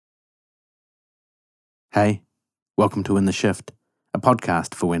Hey, welcome to In the Shift, a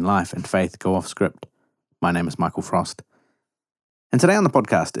podcast for when life and faith go off script. My name is Michael Frost. And today on the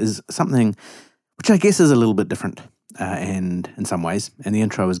podcast is something which I guess is a little bit different and in some ways. And the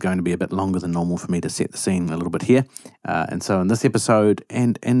intro is going to be a bit longer than normal for me to set the scene a little bit here. And so in this episode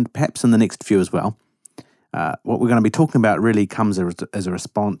and perhaps in the next few as well, what we're going to be talking about really comes as a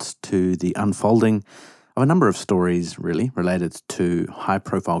response to the unfolding of a number of stories really related to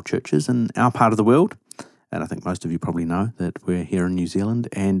high-profile churches in our part of the world. And I think most of you probably know that we're here in New Zealand,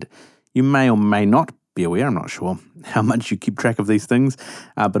 and you may or may not be aware, I'm not sure how much you keep track of these things,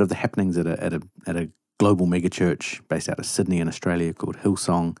 but of the happenings at a global megachurch based out of Sydney in Australia called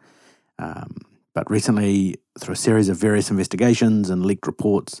Hillsong. But recently, through a series of various investigations and leaked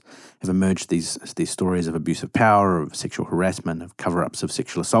reports, have emerged these stories of abuse of power, of sexual harassment, of cover-ups of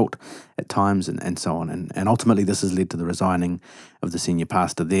sexual assault at times, and so on. And ultimately, this has led to the resigning of the senior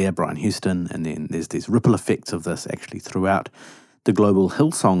pastor there, Brian Houston, and then there's these ripple effects of this actually throughout the global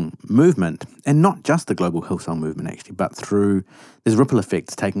Hillsong movement, and not just the global Hillsong movement actually, but there's ripple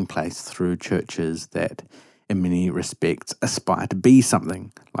effects taking place through churches that in many respects aspire to be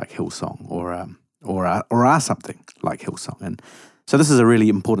something like Hillsong or are something like Hillsong. And so this is a really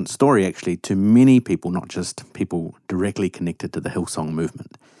important story actually to many people, not just people directly connected to the Hillsong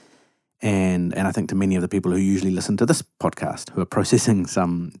movement. And I think to many of the people who usually listen to this podcast, who are processing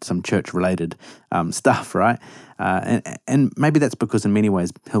some church-related stuff, right? And maybe that's because in many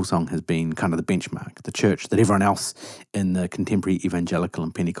ways Hillsong has been kind of the benchmark, the church that everyone else in the contemporary evangelical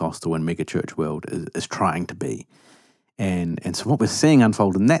and Pentecostal and megachurch world is trying to be. And so what we're seeing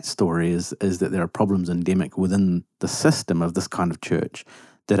unfold in that story is that there are problems endemic within the system of this kind of church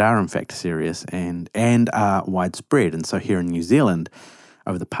that are in fact serious and are widespread. And so here in New Zealand,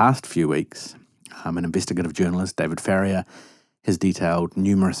 over the past few weeks, an investigative journalist, David Farrier, has detailed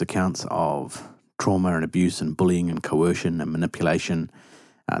numerous accounts of trauma and abuse and bullying and coercion and manipulation,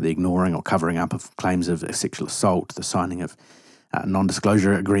 the ignoring or covering up of claims of sexual assault, the signing of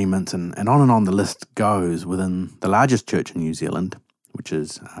non-disclosure agreements, and on the list goes within the largest church in New Zealand, which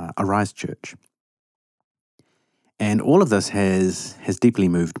is Arise Church. And all of this has deeply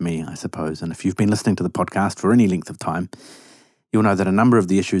moved me, I suppose. And if you've been listening to the podcast for any length of time, you'll know that a number of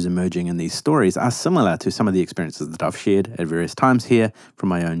the issues emerging in these stories are similar to some of the experiences that I've shared at various times here from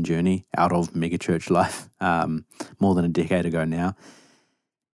my own journey out of megachurch life more than a decade ago now.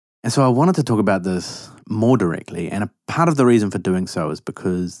 And so I wanted to talk about this more directly, and a part of the reason for doing so is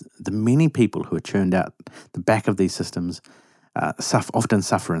because the many people who are churned out the back of these systems often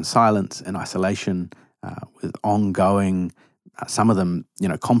suffer in silence, in isolation, with ongoing, some of them,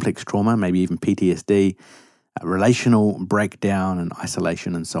 complex trauma, maybe even PTSD, relational breakdown and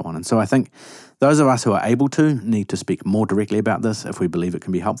isolation and so on. And so I think those of us who are able to need to speak more directly about this if we believe it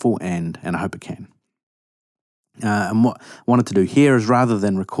can be helpful, and I hope it can. And what I wanted to do here is, rather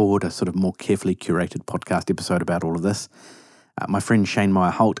than record a sort of more carefully curated podcast episode about all of this, my friend Shane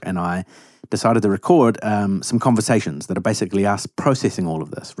Meyer-Holt and I decided to record some conversations that are basically us processing all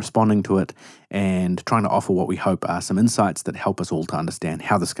of this, responding to it, and trying to offer what we hope are some insights that help us all to understand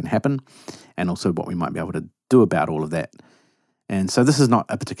how this can happen, and also what we might be able to do about all of that. And so this is not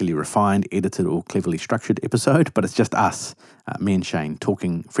a particularly refined, edited, or cleverly structured episode, but it's just us, me and Shane,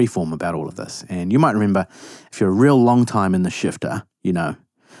 talking freeform about all of this. And you might remember, if you're a real long time in the shifter, you know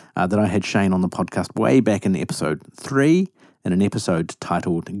that I had Shane on the podcast way back in episode 3, in an episode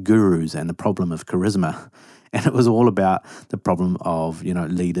titled Gurus and the Problem of Charisma. And it was all about the problem of,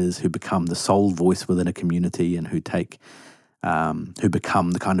 leaders who become the sole voice within a community and who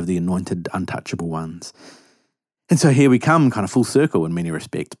become the kind of the anointed, untouchable ones. And so here we come, kind of full circle in many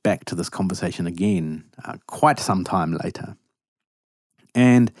respects, back to this conversation again, quite some time later.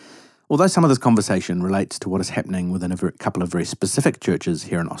 And although some of this conversation relates to what is happening within a couple of very specific churches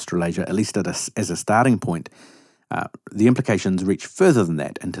here in Australasia, at least as a starting point, the implications reach further than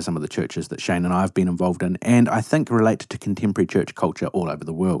that into some of the churches that Shane and I have been involved in, and I think relate to contemporary church culture all over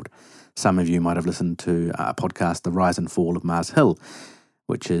the world. Some of you might have listened to a podcast, The Rise and Fall of Mars Hill,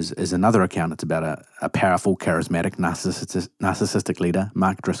 which is another account. It's about a powerful, charismatic, narcissistic leader,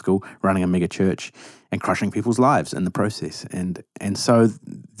 Mark Driscoll, running a mega church and crushing people's lives in the process. And so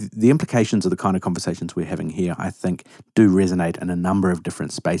the implications of the kind of conversations we're having here, I think, do resonate in a number of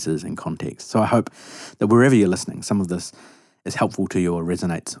different spaces and contexts. So I hope that wherever you're listening, some of this is helpful to you or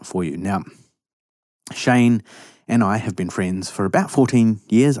resonates for you. Now, Shane and I have been friends for about 14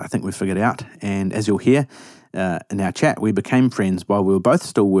 years, I think we've figured out. And as you'll hear, in our chat, we became friends while we were both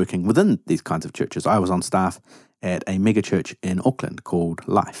still working within these kinds of churches. I was on staff at a mega church in Auckland called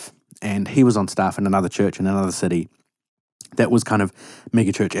Life, and he was on staff in another church in another city that was kind of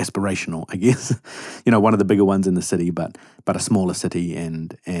megachurch aspirational, I guess. One of the bigger ones in the city, but a smaller city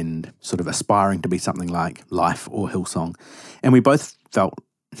and sort of aspiring to be something like Life or Hillsong. And we both felt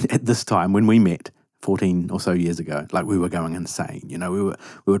at this time when we met 14 or so years ago, like we were going insane.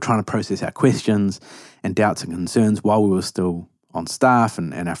 We were trying to process our questions and doubts and concerns while we were still on staff,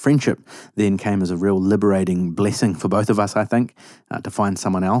 and our friendship then came as a real liberating blessing for both of us, I think, to find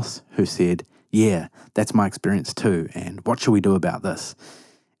someone else who said, yeah, that's my experience too, and what should we do about this?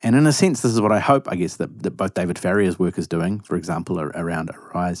 And in a sense, this is what I hope, I guess, that both David Farrier's work is doing, for example, around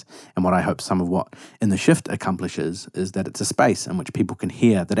Arise, and what I hope some of what In the Shift accomplishes is that it's a space in which people can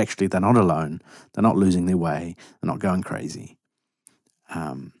hear that actually they're not alone, they're not losing their way, they're not going crazy.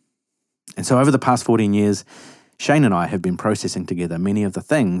 And so over the past 14 years, Shane and I have been processing together many of the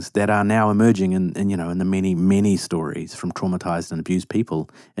things that are now emerging in the many, many stories from traumatized and abused people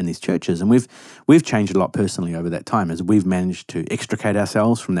in these churches. And we've changed a lot personally over that time as we've managed to extricate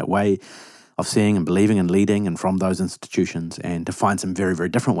ourselves from that way of seeing and believing and leading and from those institutions, and to find some very, very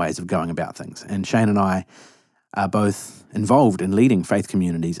different ways of going about things. And Shane and I are both involved in leading faith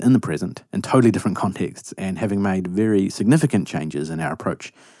communities in the present in totally different contexts, and having made very significant changes in our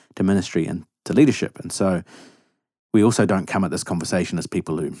approach to ministry and to leadership. And so we also don't come at this conversation as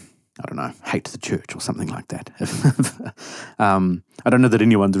people who, I don't know, hate the church or something like that. I don't know that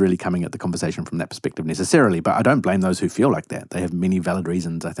anyone's really coming at the conversation from that perspective necessarily, but I don't blame those who feel like that. They have many valid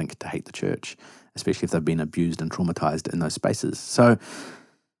reasons, I think, to hate the church, especially if they've been abused and traumatized in those spaces. So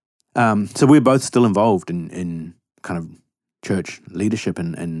we're both still involved in kind of church leadership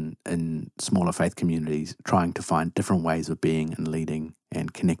and in smaller faith communities, trying to find different ways of being and leading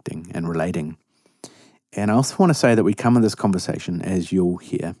and connecting and relating. And I also want to say that we come at this conversation, as you'll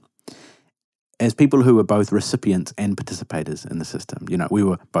hear, as people who were both recipients and participators in the system. We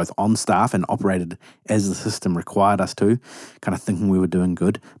were both on staff and operated as the system required us to, kind of thinking we were doing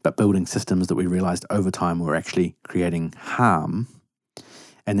good, but building systems that we realized over time were actually creating harm.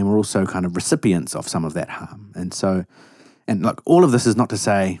 And then we're also kind of recipients of some of that harm. And look, all of this is not to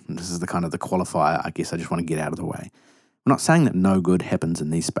say, this is the kind of the qualifier, I guess I just want to get out of the way. I'm not saying that no good happens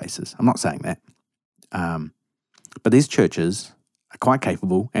in these spaces. I'm not saying that. But these churches are quite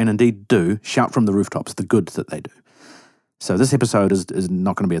capable, and indeed do, shout from the rooftops the good that they do. So this episode is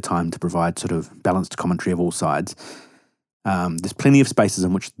not going to be a time to provide sort of balanced commentary of all sides. There's plenty of spaces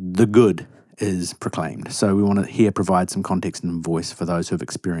in which the good is proclaimed. So we want to here provide some context and voice for those who have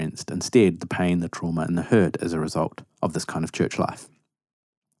experienced instead the pain, the trauma, and the hurt as a result of this kind of church life.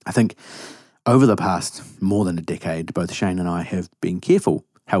 I think over the past more than a decade, both Shane and I have been careful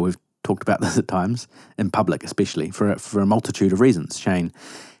how we've talked about this at times, in public especially, for a multitude of reasons. Shane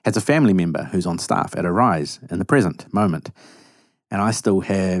has a family member who's on staff at Arise in the present moment, and I still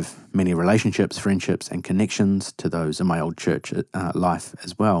have many relationships, friendships, and connections to those in my old church life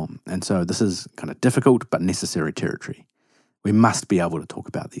as well. And so this is kind of difficult but necessary territory. We must be able to talk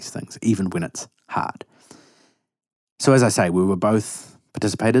about these things, even when it's hard. So as I say, we were both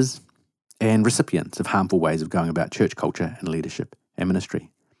participators and recipients of harmful ways of going about church culture and leadership and ministry.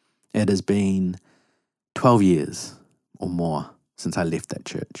 It has been 12 years or more since I left that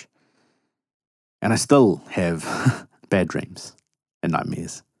church. And I still have bad dreams and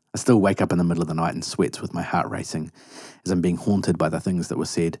nightmares. I still wake up in the middle of the night in sweats with my heart racing as I'm being haunted by the things that were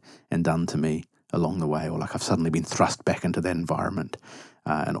said and done to me along the way, or like I've suddenly been thrust back into that environment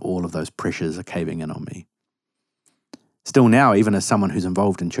and all of those pressures are caving in on me. Still now, even as someone who's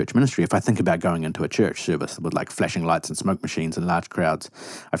involved in church ministry, if I think about going into a church service with like flashing lights and smoke machines and large crowds,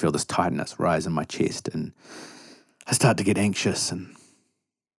 I feel this tightness rise in my chest and I start to get anxious and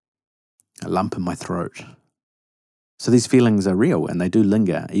a lump in my throat. So these feelings are real and they do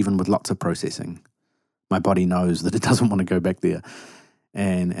linger, even with lots of processing. My body knows that it doesn't want to go back there.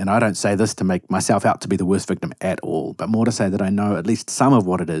 And I don't say this to make myself out to be the worst victim at all, but more to say that I know at least some of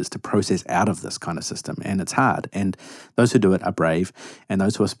what it is to process out of this kind of system. And it's hard. And those who do it are brave. And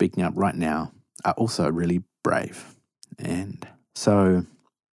those who are speaking up right now are also really brave. And so,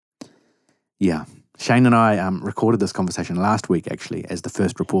 yeah, Shane and I recorded this conversation last week, actually, as the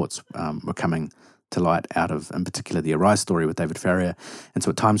first reports were coming to light out of, in particular, the Arise story with David Farrier. And so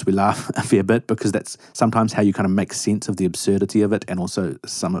at times we laugh a fair bit because that's sometimes how you kind of make sense of the absurdity of it and also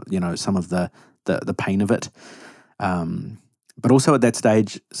some of the pain of it. But also at that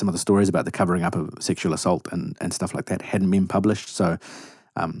stage, some of the stories about the covering up of sexual assault and stuff like that hadn't been published. So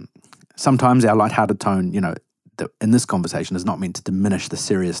sometimes our lighthearted tone, in this conversation is not meant to diminish the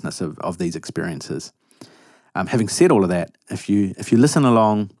seriousness of these experiences. Having said all of that, if you listen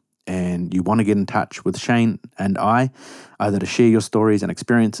along and you want to get in touch with Shane and I, either to share your stories and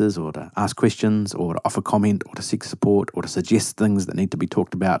experiences, or to ask questions, or to offer comment, or to seek support, or to suggest things that need to be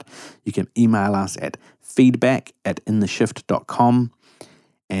talked about, you can email us at feedback@intheshift.com,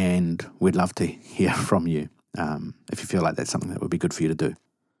 and we'd love to hear from you if you feel like that's something that would be good for you to do.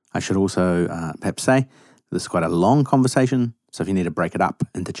 I should also perhaps say this is quite a long conversation, so if you need to break it up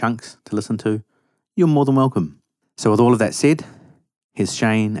into chunks to listen to, you're more than welcome. So with all of that said, here's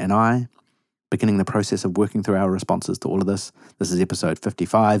Shane and I beginning the process of working through our responses to all of this. This is episode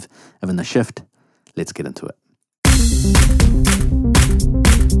 55 of In the Shift. Let's get into it.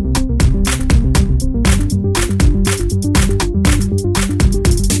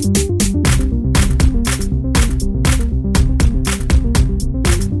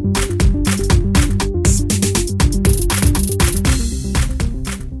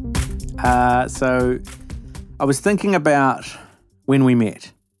 So I was thinking about when we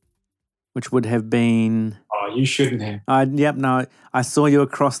met, which would have been... Oh, you shouldn't have. I saw you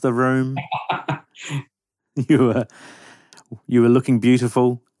across the room. You were looking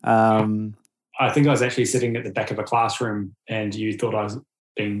beautiful. I think I was actually sitting at the back of a classroom and you thought I was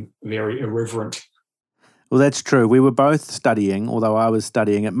being very irreverent. Well, that's true. We were both studying, although I was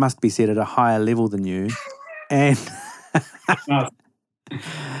studying, it must be said, at a higher level than you. And...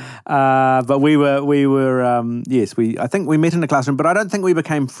 but we were I think we met in the classroom, but I don't think we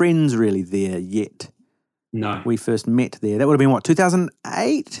became friends really there yet. No. We first met there. That would have been what,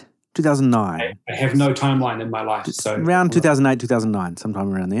 2008? 2009? I have no timeline in my life. So around 2008, 2009,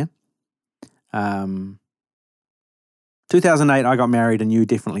 sometime around there. 2008 I got married and you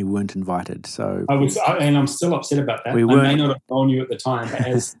definitely weren't invited. So and I'm still upset about that. I may not have known you at the time, but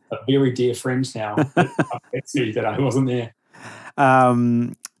as a very dear friend now, it upsets me that I wasn't there.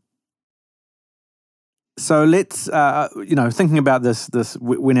 So let's, thinking about this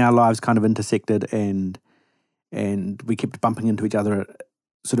when our lives kind of intersected and we kept bumping into each other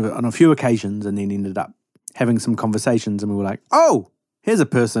sort of on a few occasions, and then ended up having some conversations, and we were like, oh, here's a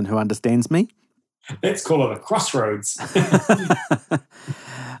person who understands me. Let's call it a crossroads.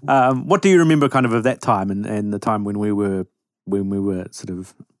 What do you remember kind of that time and the time when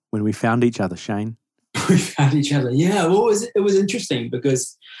we found each other, Shane? We found each other. Yeah, well, it was interesting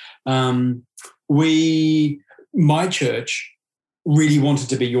because my church really wanted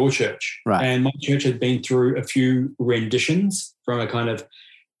to be your church. Right. And my church had been through a few renditions from a kind of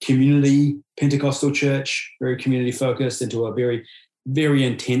community Pentecostal church, very community focused, into a very, very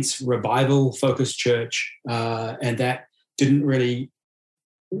intense revival focused church. And that didn't really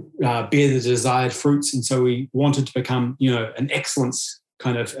bear the desired fruits. And so we wanted to become, an excellence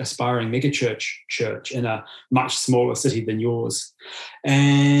kind of aspiring megachurch church in a much smaller city than yours.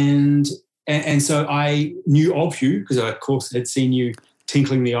 And so I knew of you because I, of course, had seen you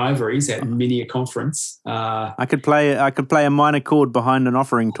tinkling the ivories at many a conference. I could play a minor chord behind an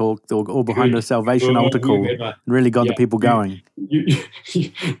offering talk or behind a salvation altar call. Really got the people going.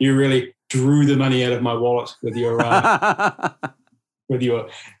 You really drew the money out of my wallet with your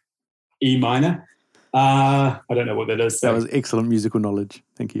E minor. I don't know what that is. So. That was excellent musical knowledge.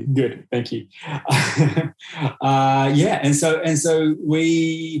 Thank you. Good, thank you. And so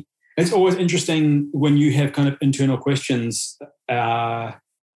we. It's always interesting when you have kind of internal questions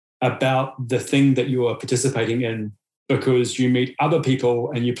about the thing that you are participating in, because you meet other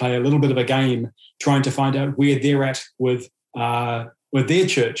people and you play a little bit of a game trying to find out where they're at with their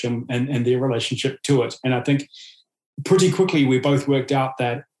church and their relationship to it. And I think pretty quickly we both worked out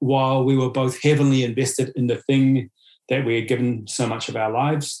that while we were both heavily invested in the thing that we had given so much of our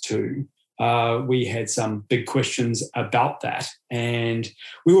lives to, we had some big questions about that. And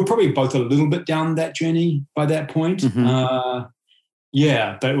we were probably both a little bit down that journey by that point. Mm-hmm.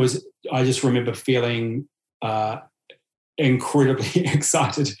 But I just remember feeling incredibly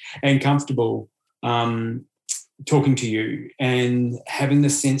excited and comfortable talking to you and having the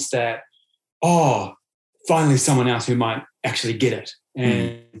sense that, finally someone else who might actually get it.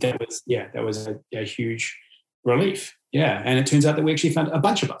 And that was a huge relief. Yeah, and it turns out that we actually found a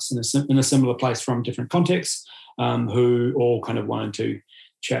bunch of us in a similar place from different contexts who all kind of wanted to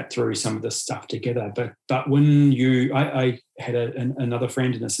chat through some of this stuff together. But when I had another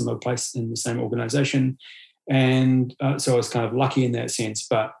friend in a similar place in the same organisation, and so I was kind of lucky in that sense.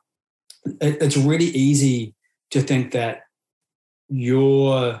 But it's really easy to think that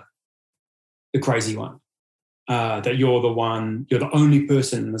you're the crazy one, that you're the only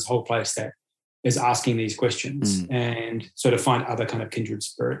person in this whole place that is asking these questions, and so to find other kind of kindred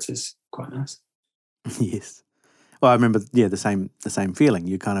spirits is quite nice. Yes. Well, I remember, the same feeling.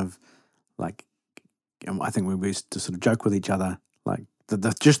 You kind of like, I think we used to sort of joke with each other, like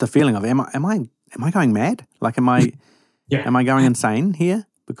just the feeling of am I going mad? Like am I going insane here?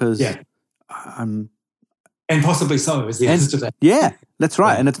 Because I'm, and possibly so is the answer to that. Yeah, that's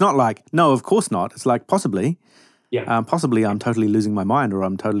right. And it's not like, no, of course not. It's like possibly. Yeah. Possibly I'm totally losing my mind, or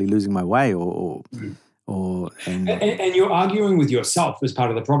I'm totally losing my way, and you're arguing with yourself as part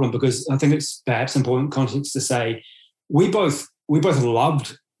of the problem, because I think it's perhaps important context to say we both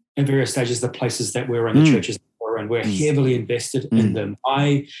loved at various stages the places that we're in, the churches that we're in. We're heavily invested in them.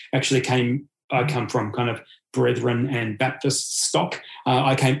 I come from kind of Brethren and Baptist stock.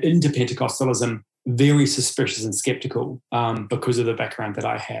 I came into Pentecostalism very suspicious and skeptical because of the background that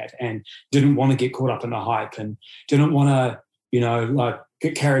I had, and didn't want to get caught up in the hype, and didn't want to, like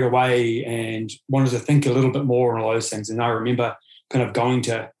get carried away, and wanted to think a little bit more on all those things. And I remember kind of going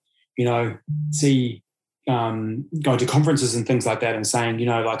to, going to conferences and things like that, and saying,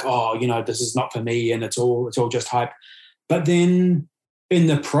 this is not for me, and it's all just hype. But then in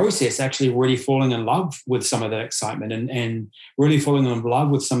the process, actually really falling in love with some of that excitement, and really falling in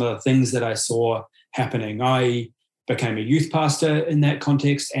love with some of the things that I saw happening. I became a youth pastor in that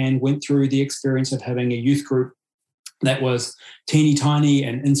context, and went through the experience of having a youth group that was teeny tiny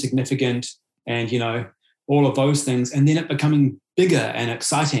and insignificant, and, all of those things. And then it becoming bigger and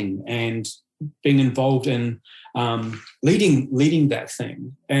exciting, and being involved in leading that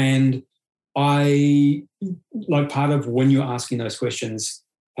thing. And I, like, part of when you're asking those questions,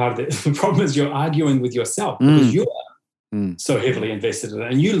 part of the problem is you're arguing with yourself, because you are so heavily invested in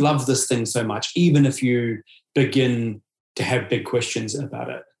it, and you love this thing so much, even if you begin to have big questions about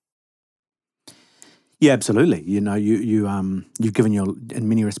it. Yeah, absolutely. You've given in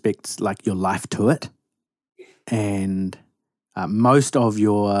many respects, like, your life to it, and most of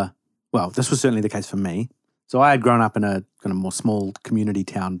this was certainly the case for me. So I had grown up in a kind of more small community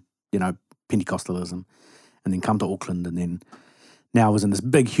town, Pentecostalism, and then come to Auckland, and then now I was in this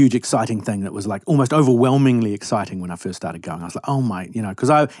big, huge, exciting thing that was like almost overwhelmingly exciting when I first started going. I was like, oh my, because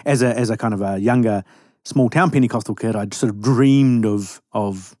I, as a kind of a younger, small town Pentecostal kid, I sort of dreamed of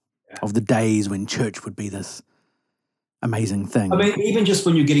the days when church would be this amazing thing. I mean, even just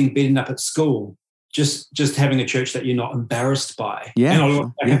when you're getting beaten up at school, just having a church that you're not embarrassed by. Yeah,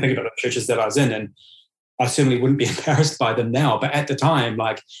 and I can think about the churches that I was in, and I certainly wouldn't be embarrassed by them now. But at the time,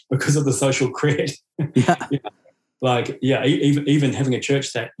 like, because of the social cred, even having a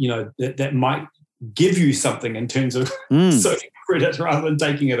church that, that might give you something in terms of social credit rather than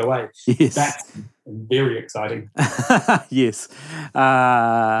taking it away. Yes. That's very exciting. Yes.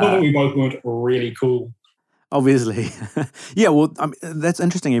 Not that we both weren't really cool. Obviously. Yeah, well, I mean, that's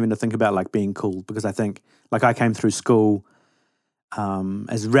interesting even to think about, like, being cool, because I think, like, I came through school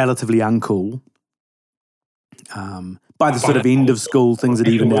as relatively uncool. By the sort of end of school, things had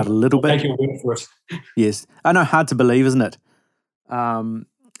evened out a little bit. Take your word for it. Yes. I know, hard to believe, isn't it? But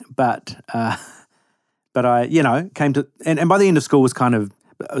I, came to, and by the end of school I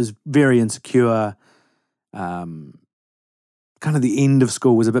was very insecure. Kind of the end of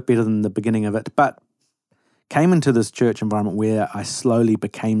school was a bit better than the beginning of it, but came into this church environment where I slowly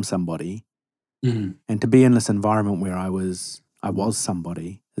became somebody, and to be in this environment where I was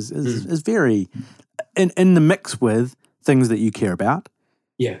somebody is very in the mix with things that you care about,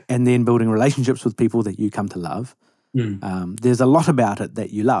 and then building relationships with people that you come to love. There's a lot about it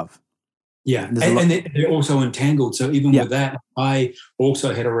that you love. Yeah, and they're also entangled. So even with that, I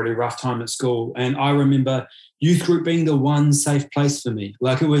also had a really rough time at school. And I remember youth group being the one safe place for me.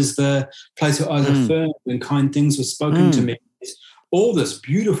 Like, it was the place where I was affirmed and kind things were spoken to me. There's all this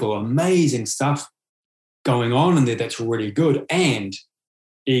beautiful, amazing stuff going on in there that's really good. And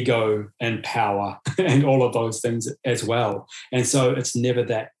ego and power and all of those things as well. And so it's never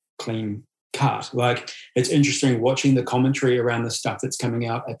that clean cut. Like, it's interesting watching the commentary around the stuff that's coming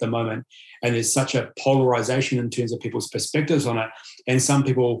out at the moment, and there's such a polarization in terms of people's perspectives on it, and some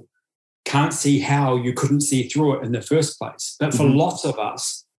people can't see how you couldn't see through it in the first place. But for lots of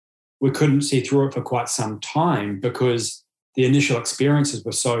us, we couldn't see through it for quite some time, because the initial experiences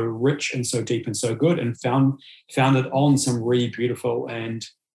were so rich and so deep and so good, and founded on some really beautiful and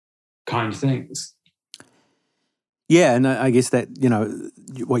kind things. Yeah, and I guess that,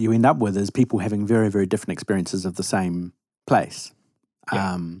 what you end up with is people having very, very different experiences of the same place.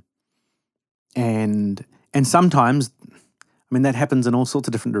 Yeah. And sometimes, I mean, that happens in all sorts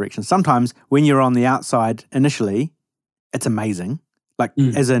of different directions. Sometimes when you're on the outside initially, it's amazing. Like,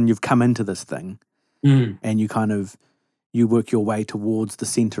 as in you've come into this thing and you work your way towards the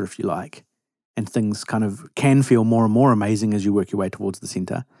center, if you like, and things kind of can feel more and more amazing as you work your way towards the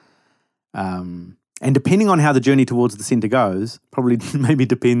center. And depending on how the journey towards the center goes, probably maybe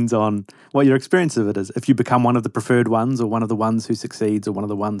depends on what your experience of it is. If you become one of the preferred ones, or one of the ones who succeeds, or one of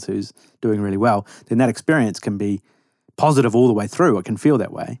the ones who's doing really well, then that experience can be positive all the way through. It can feel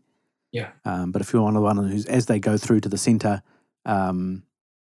that way. Yeah. But if you're one of the ones who's, as they go through to the center, you're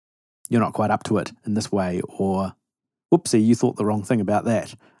not quite up to it in this way, or whoopsie, you thought the wrong thing about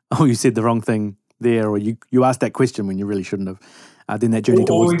that, or you said the wrong thing there, or you asked that question when you really shouldn't have. Then that journey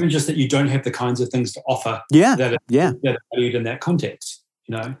towards, or even just that you don't have the kinds of things to offer that are valued in that context,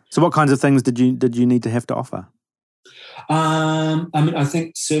 you know. So what kinds of things did you need to have to offer? I mean, I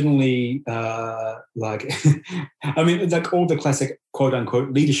think certainly like all the classic quote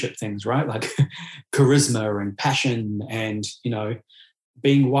unquote leadership things, right? Like charisma and passion and, you know,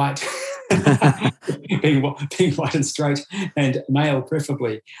 being white, being white and straight and male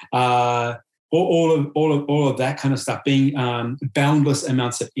preferably. All of that kind of stuff, being boundless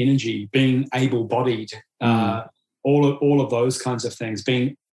amounts of energy, being able-bodied, all of those kinds of things,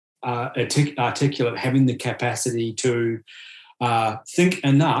 being articulate, having the capacity to think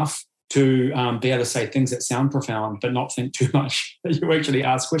enough to be able to say things that sound profound, but not think too much. You actually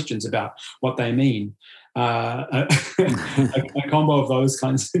ask questions about what they mean. A combo of those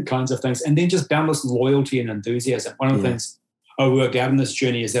kinds of things, and then just boundless loyalty and enthusiasm. One of the things I worked out in this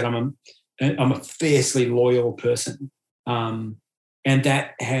journey is that I'm a fiercely loyal person, and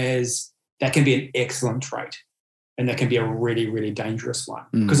that can be an excellent trait, and that can be a really, really dangerous one.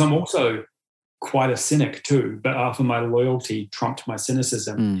 Because I'm also quite a cynic too, but often my loyalty trumped my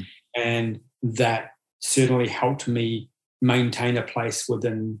cynicism, and that certainly helped me maintain a place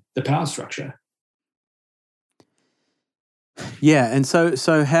within the power structure. Yeah, and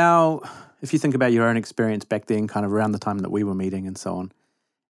so how, if you think about your own experience back then, kind of around the time that we were meeting and so on,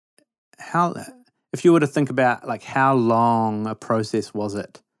 how, if you were to think about like how long a process was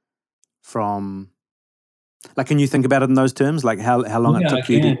it from, like, can you think about it in those terms, like how long it took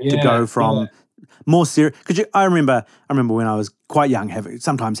you to go from more serious? Because I remember when I was quite young,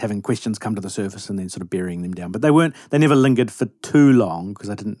 sometimes having questions come to the surface and then sort of burying them down, but they never lingered for too long because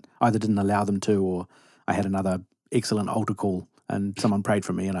I either didn't allow them to, or I had another excellent altar call and someone prayed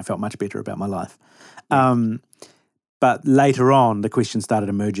for me and I felt much better about my life. But later on, the questions started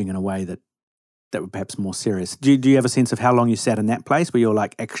emerging in a way that were perhaps more serious. Do you have a sense of how long you sat in that place where you're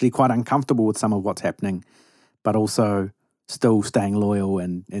like actually quite uncomfortable with some of what's happening, but also still staying loyal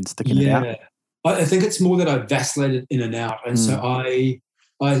and sticking it out? I think it's more that I vacillated in and out. And so I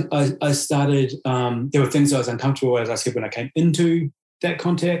started, there were things I was uncomfortable with, as I said, when I came into that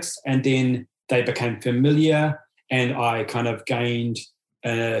context, and then they became familiar, and I kind of gained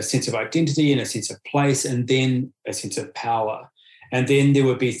a sense of identity and a sense of place, and then a sense of power. And then there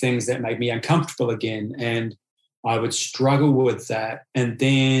would be things that made me uncomfortable again, and I would struggle with that. And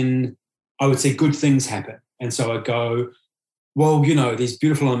then I would see good things happen. And so I'd go, well, you know, these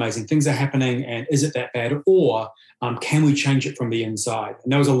beautiful and amazing things are happening, and is it that bad? Or can we change it from the inside?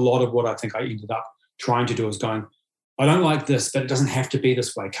 And that was a lot of what I think I ended up trying to do, is going, I don't like this, but it doesn't have to be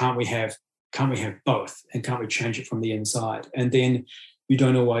this way. Can't we have both? And can't we change it from the inside? And then you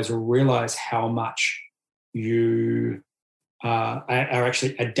don't always realize how much you are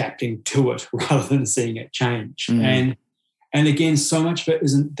actually adapting to it rather than seeing it change. And again, so much of it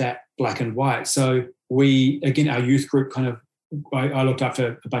isn't that black and white. So our youth group kind of, I looked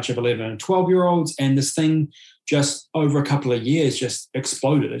after a bunch of 11 and 12-year-olds, and this thing just over a couple of years just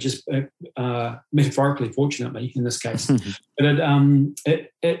exploded. It just metaphorically, fortunately, in this case, but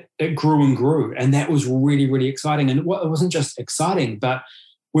it grew and grew, and that was really, really exciting. And it wasn't just exciting, but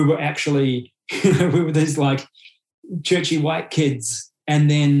we were actually, we were these like churchy white kids. And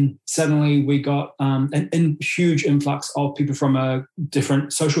then suddenly we got a huge influx of people from a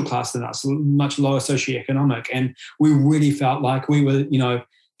different social class than us, much lower socioeconomic. And we really felt like we were, you know,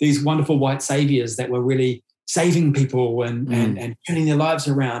 these wonderful white saviors that were really saving people and turning their lives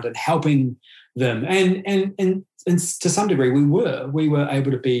around and helping them. And to some degree we were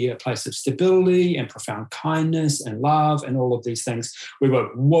able to be a place of stability and profound kindness and love and all of these things. We were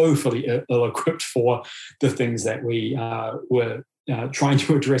woefully ill-equipped for the things that we were trying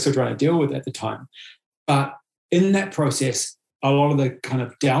to address or trying to deal with at the time. But in that process, a lot of the kind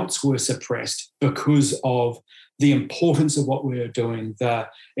of doubts were suppressed because of the importance of what we were doing, the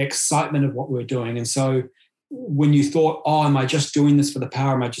excitement of what we were doing. And so when you thought, oh, am I just doing this for the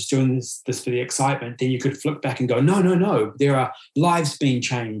power? Am I just doing this for the excitement? Then you could flip back and go, no. There are lives being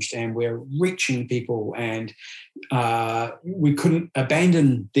changed, and we're reaching people, and we couldn't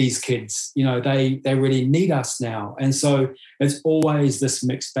abandon these kids. You know, they really need us now. And so it's always this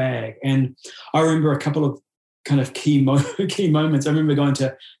mixed bag. And I remember a couple of kind of key moments. I remember going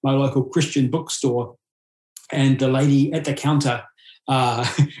to my local Christian bookstore, and the lady at the counter,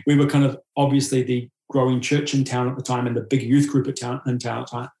 we were kind of obviously the growing church in town at the time and the big youth group at the time at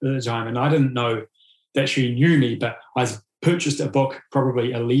the time. And I didn't know that she knew me, but I purchased a book,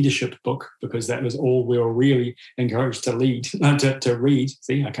 probably a leadership book, because that was all we were really encouraged to read.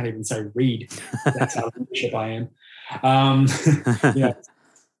 See, I can't even say read. That's how leadership I am.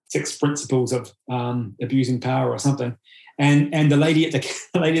 6 principles of abusing power or something. And the lady at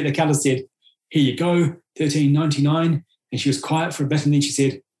the counter said, "Here you go, $13.99." And she was quiet for a bit, and then she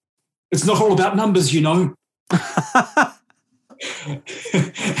said, "It's not all about numbers, you know."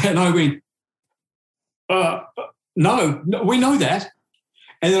 And I went, no, we know that.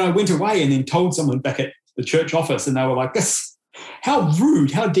 And then I went away and then told someone back at the church office, and they were like, "This, how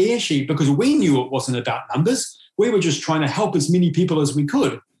rude, how dare she?" Because we knew it wasn't about numbers. We were just trying to help as many people as we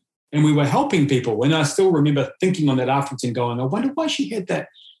could. And we were helping people. And I still remember thinking on that afterwards and going, I wonder why she had that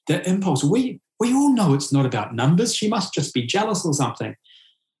impulse. We all know it's not about numbers. She must just be jealous or something.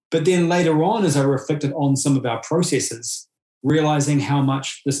 But then later on, as I reflected on some of our processes, realizing how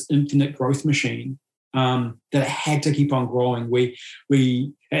much this infinite growth machine, that it had to keep on growing. We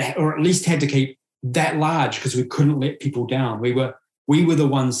or at least had to keep that large because we couldn't let people down. We were the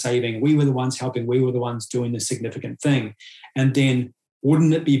ones saving. We were the ones helping. We were the ones doing the significant thing. And then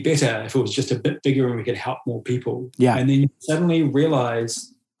wouldn't it be better if it was just a bit bigger and we could help more people? Yeah. And then you suddenly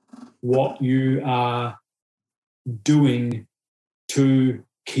realize what you are doing to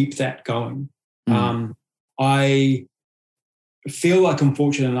keep that going. I feel like I'm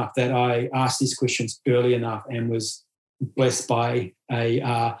fortunate enough that I asked these questions early enough and was blessed by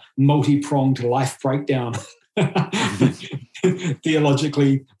a multi-pronged life breakdown.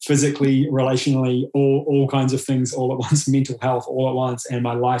 Theologically, physically, relationally, all kinds of things all at once, mental health all at once, and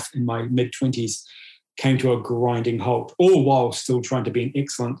my life in my mid-20s came to a grinding halt, all while still trying to be an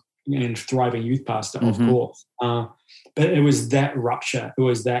excellent and thriving youth pastor, of course. But it was that rupture, it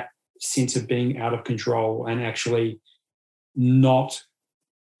was that sense of being out of control and actually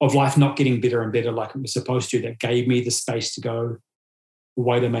life not getting better and better like it was supposed to, that gave me the space to go,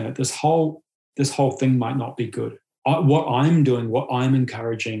 wait a minute, this whole thing might not be good. What I'm doing, what I'm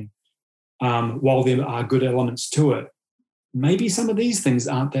encouraging, while there are good elements to it, maybe some of these things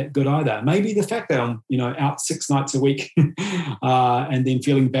aren't that good either. Maybe the fact that I'm, out 6 nights a week and then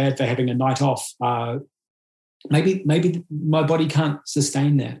feeling bad for having a night off, maybe my body can't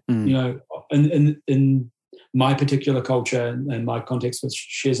sustain that. In my particular culture and my context, which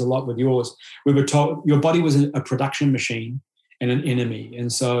shares a lot with yours, we were told your body was a production machine and an enemy,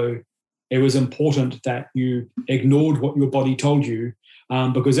 and so it was important that you ignored what your body told you,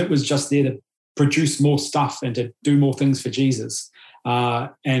 because it was just there to produce more stuff and to do more things for Jesus.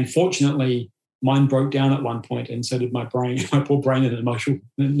 And fortunately, mine broke down at one point, and so did my brain, my poor brain and emotional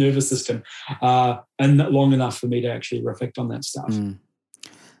nervous system, and not long enough for me to actually reflect on that stuff.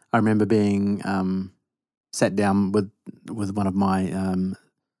 I remember being sat down with one of my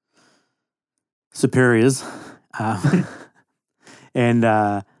superiors, and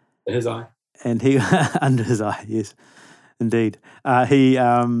his eye. And he, under his eye, yes, indeed. He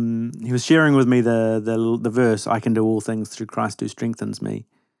was sharing with me the verse, "I can do all things through Christ who strengthens me,"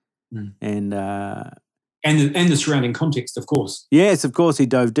 and the surrounding context, of course. Yes, of course, he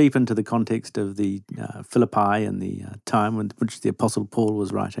dove deep into the context of the Philippi and the time which the Apostle Paul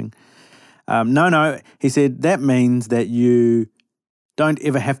was writing. No, he said that means that you don't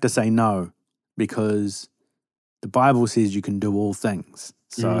ever have to say no, because the Bible says you can do all things.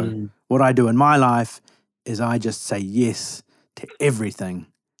 So what I do in my life is I just say yes to everything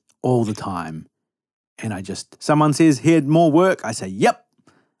all the time. And someone says, "Here, more work." I say, "Yep,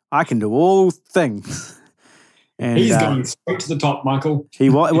 I can do all things." And he's going straight to the top, Michael. He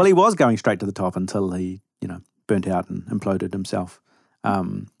was going straight to the top until he, burnt out and imploded himself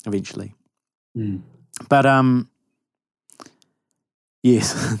eventually. But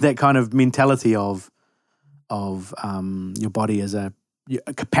yes, that kind of mentality of your body as a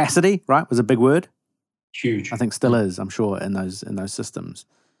capacity, right, was a big word. Huge. I think still is, I'm sure, in those systems.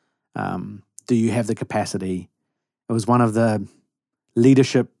 Do you have the capacity? It was one of the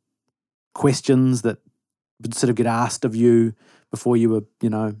leadership questions that would sort of get asked of you before you were,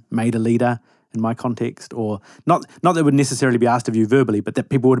 made a leader in my context, or not that it would necessarily be asked of you verbally, but that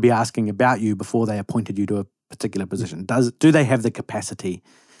people would be asking about you before they appointed you to a particular position. Do they have the capacity?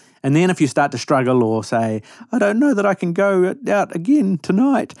 And then if you start to struggle or say, "I don't know that I can go out again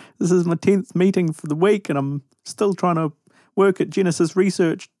tonight. This is my 10th meeting for the week and I'm still trying to work at Genesis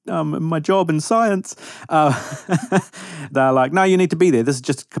Research, my job in science." They're like, "No, you need to be there. This is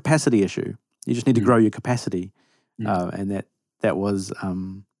just a capacity issue." You just need to Mm. grow your capacity. Mm. And that was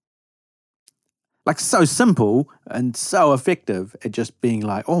like so simple and so effective at just being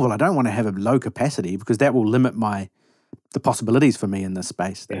like, oh, well, I don't want to have a low capacity because that will limit the possibilities for me in this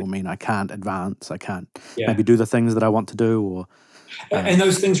space. That Yeah. will mean I can't advance. I can't Yeah. maybe do the things that I want to do. Or And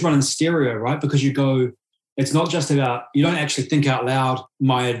those things run in stereo, right? Because you go, it's not just about, you don't actually think out loud,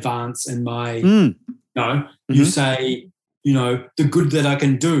 my advance and my, you say, the good that I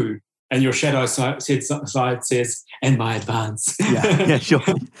can do. And your shadow side says, and my advance. Yeah, sure.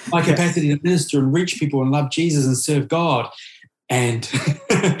 My capacity to minister and reach people and love Jesus and serve God and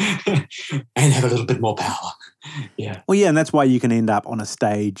and have a little bit more power. Yeah. Well, yeah, and that's why you can end up on a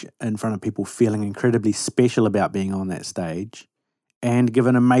stage in front of people feeling incredibly special about being on that stage and give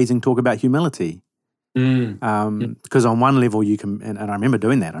an amazing talk about humility. Because on one level you can, and I remember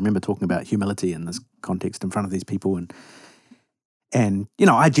doing that. I remember talking about humility in this context in front of these people, and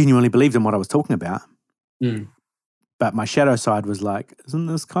I genuinely believed in what I was talking about. But my shadow side was like, isn't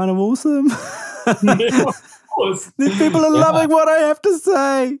this kind of awesome? Yeah, of course. These people are loving what I have to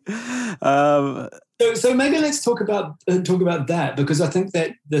say. So maybe let's talk about that, because I think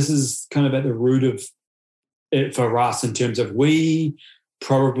that this is kind of at the root of it for us in terms of we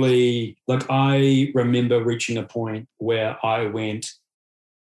probably, like, I remember reaching a point where I went,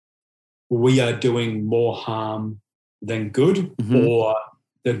 we are doing more harm than good, or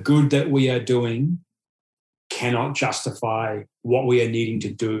the good that we are doing cannot justify what we are needing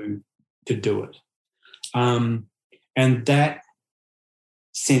to do it. And that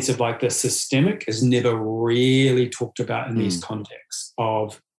sense of like the systemic is never really talked about in these contexts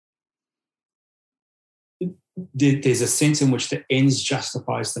of there's a sense in which the ends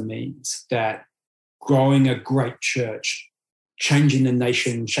justifies the means, that growing a great church, changing the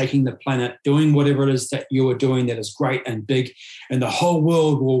nation, shaking the planet, doing whatever it is that you are doing that is great and big, and the whole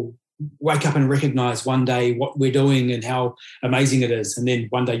world will wake up and recognize one day what we're doing and how amazing it is. And then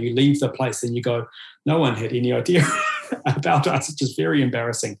one day you leave the place and you go, no one had any idea about us, which is very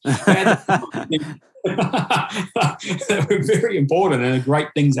embarrassing. That were very important and great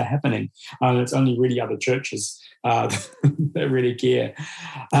things are happening. It's only really other churches that really care.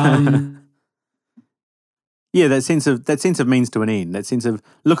 Yeah, that sense of means to an end. That sense of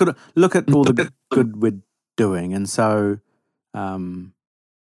look at all the good we're doing, and so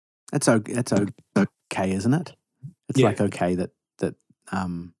it's okay, isn't it? It's like okay that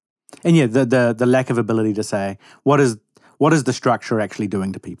and yeah, the lack of ability to say what is the structure actually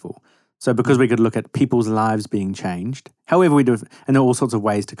doing to people. So because we could look at people's lives being changed, however we do it, and there are all sorts of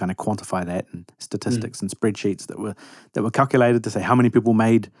ways to kind of quantify that, and statistics and spreadsheets that were calculated to say how many people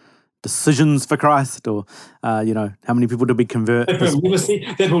made decisions for Christ, or how many people did we convert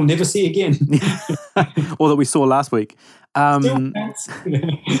that we'll never see again, or that we saw last week. So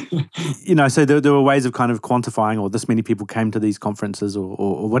there were ways of kind of quantifying, or this many people came to these conferences,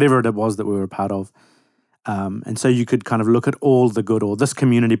 or whatever it was that we were a part of. And so you could kind of look at all the good, or this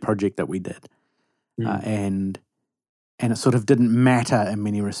community project that we did. And it sort of didn't matter in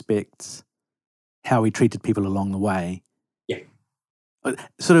many respects how we treated people along the way. Yeah.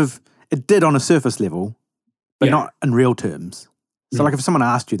 Sort of, it did on a surface level, but not in real terms. So like if someone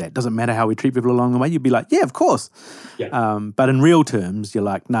asked you that, doesn't matter how we treat people along the way, you'd be like, yeah, of course. Yeah. But in real terms, you're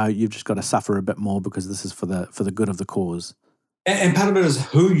like, no, you've just got to suffer a bit more because this is for the good of the cause. And part of it is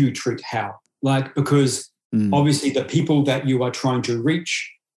who you treat how. Like, because obviously the people that you are trying to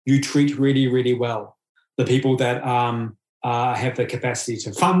reach, you treat really, really well. The people that have the capacity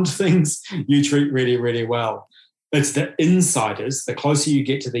to fund things, you treat really, really well. It's the insiders, the closer you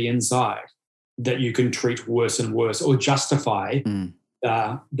get to the inside, that you can treat worse and worse, or justify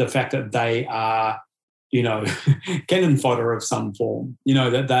the fact that they are, cannon fodder of some form,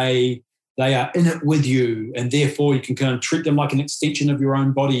 that they are in it with you, and therefore you can kind of treat them like an extension of your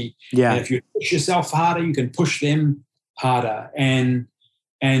own body. Yeah. And if you push yourself harder, you can push them harder. And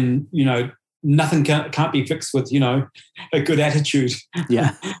nothing can't be fixed with, a good attitude.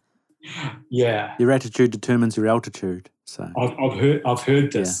 Yeah. Yeah. Your attitude determines your altitude. So I've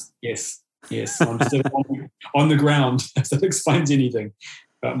heard this. Yeah. Yes. I'm still on the ground. If that explains anything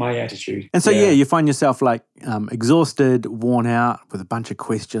about my attitude. And so you find yourself like exhausted, worn out, with a bunch of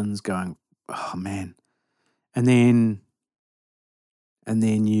questions, going, oh man. And then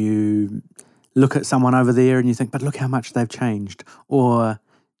you look at someone over there and you think, but look how much they've changed. Or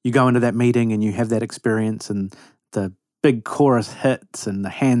you go into that meeting and you have that experience, and the big chorus hits and the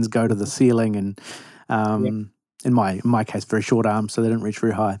hands go to the ceiling, and in my case, very short arms, so they didn't reach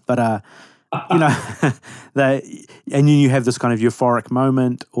very high. But and you have this kind of euphoric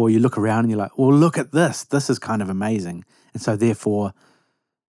moment, or you look around and you're like, well, look at this. This is kind of amazing. And so therefore,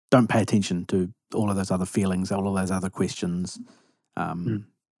 don't pay attention to all of those other feelings, all of those other questions.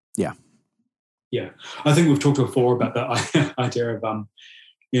 Yeah. I think we've talked before about the idea of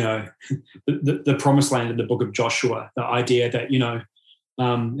the promised land in the book of Joshua. The idea that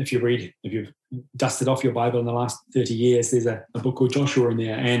if you've dusted off your Bible in the last 30 years, there's a book called Joshua in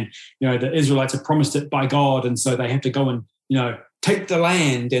there, and the Israelites are promised it by God, and so they have to go and take the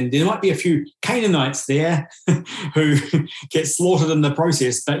land, and there might be a few Canaanites there who get slaughtered in the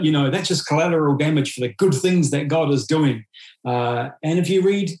process, but that's just collateral damage for the good things that God is doing. And if you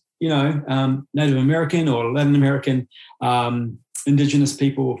read Native American or Latin American Indigenous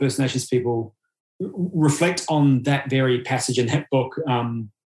people or First Nations people reflect on that very passage in that book,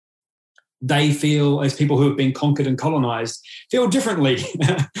 they feel, as people who have been conquered and colonized, feel differently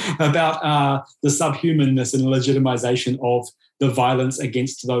about the subhumanness and legitimization of the violence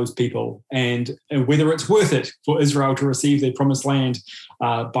against those people, and whether it's worth it for Israel to receive their promised land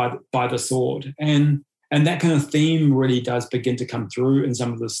by the sword. And that kind of theme really does begin to come through in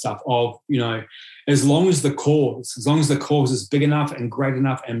some of the stuff of, as long as the cause is big enough and great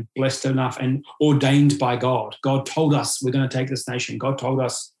enough and blessed enough and ordained by God, God told us we're going to take this nation, God told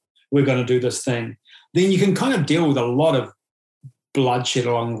us we're going to do this thing, then you can kind of deal with a lot of bloodshed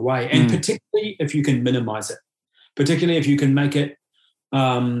along the way. And particularly if you can minimize it, particularly if you can make it,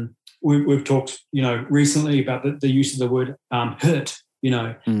 we've talked, recently about the use of the word hurt,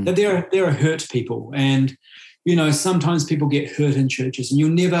 that there are hurt people. And, sometimes people get hurt in churches, and you'll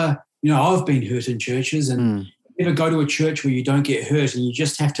never, I've been hurt in churches, and never go to a church where you don't get hurt, and you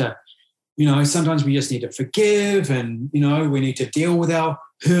just have to, sometimes we just need to forgive, and, we need to deal with our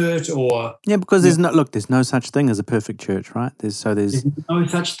hurt, or... Yeah, because there's no such thing as a perfect church, right? There's no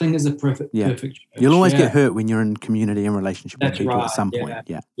such thing as a perfect church. You'll always get hurt when you're in community and relationship with people at some point.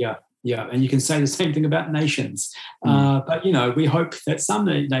 Yeah, and you can say the same thing about nations. But, we hope that some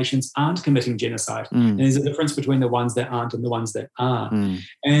nations aren't committing genocide. And there's a difference between the ones that aren't and the ones that are.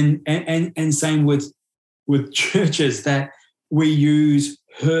 And same with churches, that we use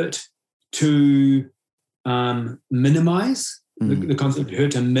hurt to minimize, the concept of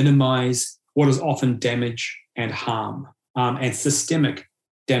hurt to minimize what is often damage and harm, and systemic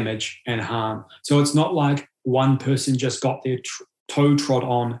damage and harm. So it's not like one person just got their toe trod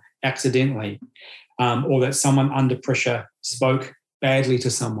on accidentally, or that someone under pressure spoke badly to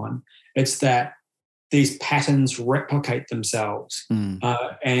someone. It's that these patterns replicate themselves,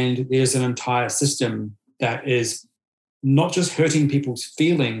 and there's an entire system that is not just hurting people's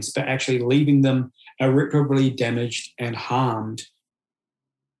feelings, but actually leaving them irreparably damaged and harmed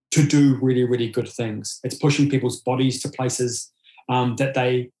to do really, really good things. It's pushing people's bodies to places that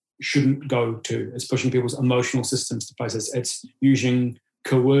they shouldn't go to. It's pushing people's emotional systems to places. It's using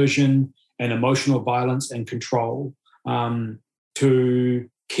coercion and emotional violence and control to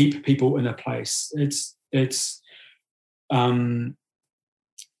keep people in a place. These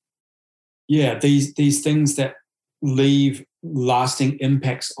things that leave lasting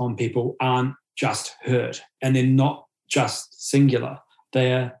impacts on people aren't just hurt, and they're not just singular.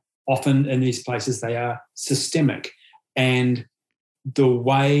 They're often, in these places, they are systemic, and there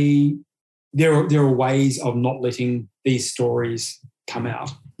are ways of not letting these stories come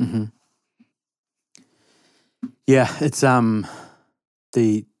out. Yeah, it's the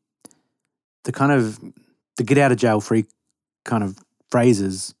kind of the get out of jail free kind of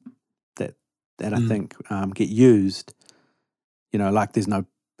phrases that I think get used, like there's no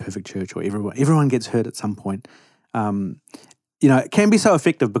perfect church, or everyone gets hurt at some point. It can be so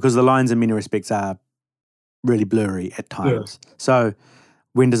effective because the lines in many respects are really blurry at times. Yeah. So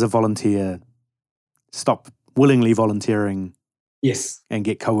when does a volunteer stop willingly volunteering? Yes. And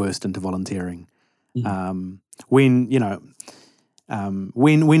get coerced into volunteering? When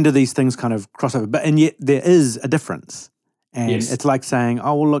do these things kind of cross over? And yet there is a difference. And it's like saying,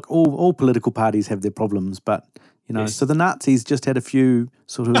 oh, well, look, all political parties have their problems, but, so the Nazis just had a few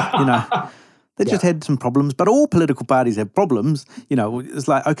sort of, they just had some problems, but all political parties have problems. It's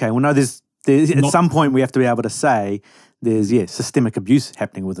like, okay, well, no, there's at some point we have to be able to say there's, systemic abuse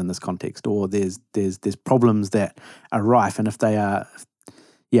happening within this context, or there's problems that are rife. And if they are,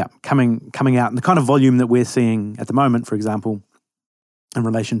 coming out in the kind of volume that we're seeing at the moment, for example, in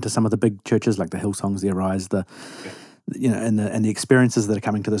relation to some of the big churches like the Hillsongs, the Arise, and the experiences that are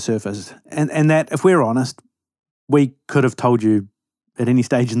coming to the surface, and that, if we're honest, we could have told you at any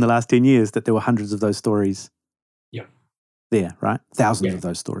stage in the last 10 years that there were hundreds of those stories. There, right? Thousands of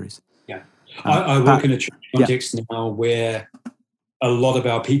those stories. I work in a church context now where a lot of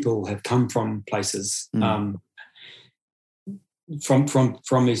our people have come from places from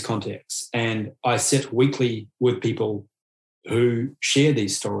these contexts, and I sit weekly with people who share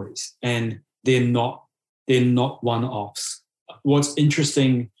these stories, and they're not one-offs. What's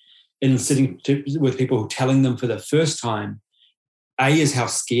interesting in sitting with people telling them for the first time, is how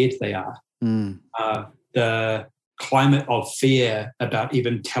scared they are. The climate of fear about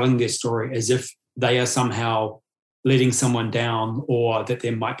even telling their story, as if they are somehow letting someone down, or that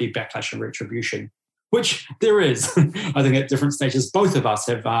there might be backlash and retribution, which there is. I think at different stages, both of us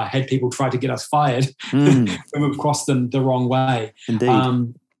have had people try to get us fired when we've crossed them the wrong way. Indeed.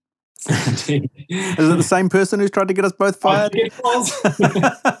 Is it the same person who's tried to get us both fired?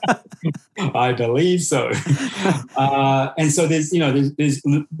 I believe so. And so there's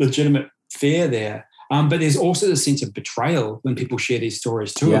legitimate fear there. But there's also the sense of betrayal when people share these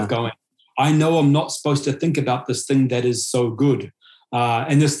stories too, of going, I know I'm not supposed to think about this thing that is so good.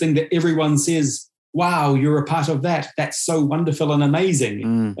 And this thing that everyone says, wow, you're a part of that. That's so wonderful and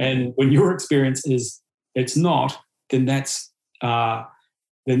amazing. And when your experience is it's not, then that's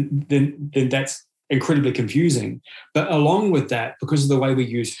then that's incredibly confusing. But along with that, because of the way we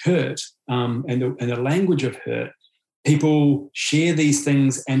use hurt and the language of hurt, people share these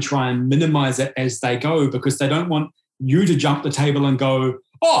things and try and minimize it as they go, because they don't want you to jump the table and go,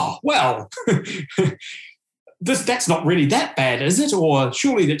 oh, well, that's not really that bad, is it? Or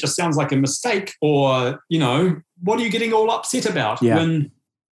surely that just sounds like a mistake. Or, what are you getting all upset about? Yeah. When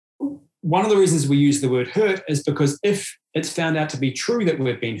one of the reasons we use the word hurt is because if it's found out to be true that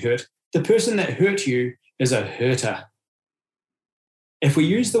we've been hurt, the person that hurt you is a hurter. If we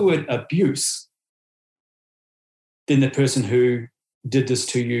use the word abuse, then the person who did this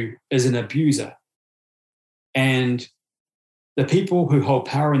to you is an abuser. And the people who hold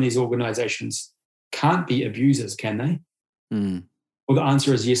power in these organizations can't be abusers, can they? Well, the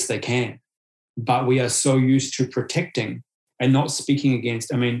answer is yes, they can. But we are so used to protecting and not speaking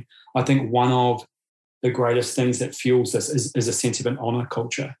against. I mean, I think one of the greatest things that fuels this is a sense of an honor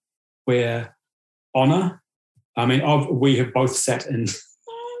culture, where honor, we have both sat in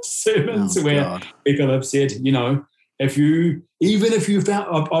sermons where people have said, if you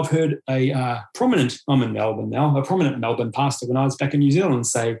found, I've heard a prominent, I'm in Melbourne now, a prominent Melbourne pastor when I was back in New Zealand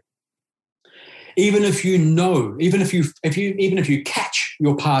say, even if you catch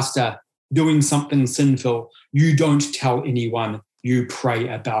your pastor doing something sinful, you don't tell anyone, you pray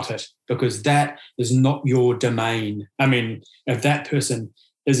about it, because that is not your domain. I mean, if that person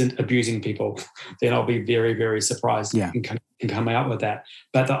isn't abusing people, then I'll be very, very surprised and come out with that.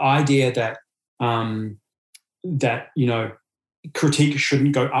 But the idea that critique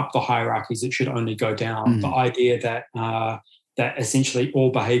shouldn't go up the hierarchies, it should only go down. The idea that that essentially all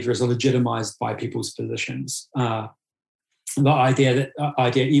behaviour is legitimized by people's positions. The idea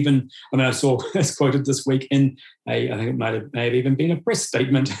even, I saw it's quoted this week in I think it may have even been a press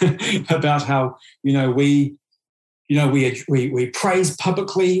statement about how, we praise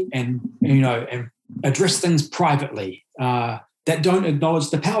publicly and address things privately that don't acknowledge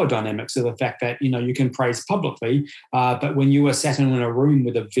the power dynamics of the fact that, you can praise publicly, but when you are sat in a room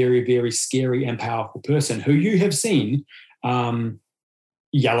with a very, very scary and powerful person who you have seen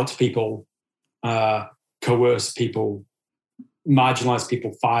yell at people, coerce people, marginalize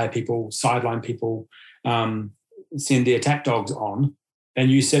people, fire people, sideline people, send the attack dogs on,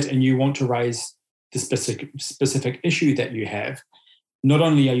 and you sit and you want to raise the specific issue that you have, not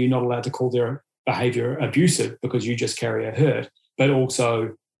only are you not allowed to call their behavior abusive because you just carry a hurt, but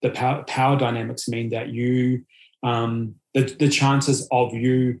also the power dynamics mean that you, the chances of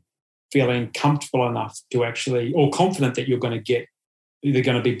you feeling comfortable enough to actually, or confident that you're going to get, either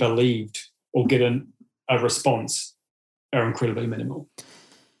going to be believed or get a response, are incredibly minimal.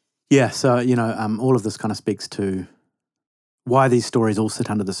 Yeah, so, all of this kind of speaks to why these stories all sit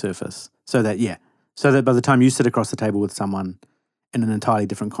under the surface, so that by the time you sit across the table with someone in an entirely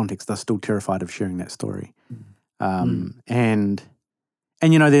different context, they're still terrified of sharing that story. And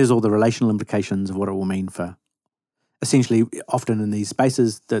there's all the relational implications of what it will mean for, essentially, often in these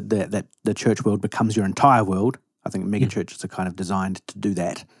spaces, that the church world becomes your entire world. I think mega churches are kind of designed to do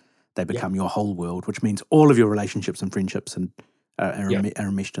that. They become your whole world, which means all of your relationships and friendships are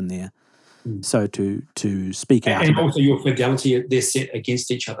enmeshed in there. So to speak out. And also your fidelity, they're set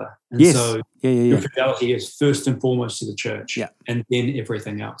against each other. And so your fidelity is first and foremost to the church and then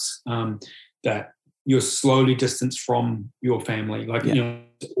everything else. That you're slowly distanced from your family.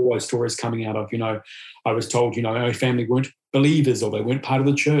 All those stories coming out of, I was told, my family weren't believers, or they weren't part of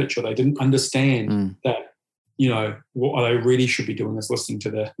the church, or they didn't understand that, what I really should be doing is listening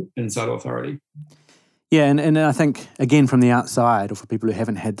to the inside authority. Yeah, and I think, again, from the outside, or for people who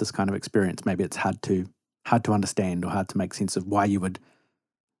haven't had this kind of experience, maybe it's hard to understand or hard to make sense of why you would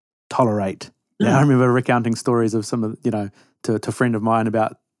tolerate I remember recounting stories of some of, to a friend of mine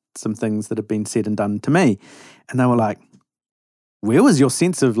about some things that had been said and done to me. And they were like, where was your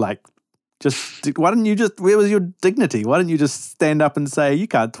sense of where was your dignity? Why didn't you just stand up and say, you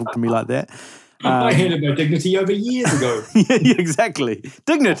can't talk to me like that? I handed my dignity over years ago. Yeah, exactly.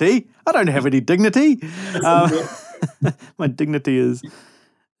 Dignity? I don't have any dignity. My dignity is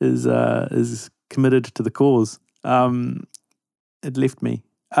committed to the cause. It left me.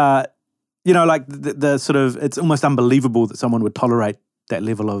 The sort of, it's almost unbelievable that someone would tolerate that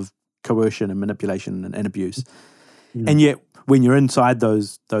level of coercion and manipulation and abuse. And yet, when you're inside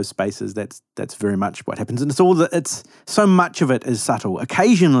those spaces, that's very much what happens. And it's so much of it is subtle.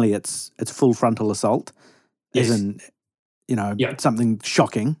 Occasionally, it's full frontal assault, as in something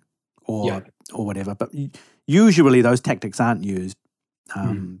shocking or whatever. But usually, those tactics aren't used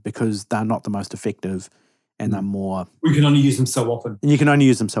because they're not the most effective, and they're more. We can only use them so often. And you can only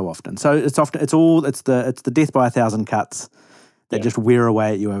use them so often. So it's the death by 1,000 cuts that just wear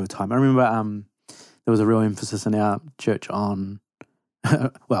away at you over time. I remember there was a real emphasis in our church on,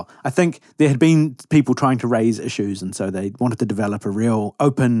 well, I think there had been people trying to raise issues, and so they wanted to develop a real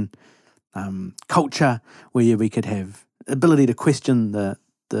open culture where we could have ability to question the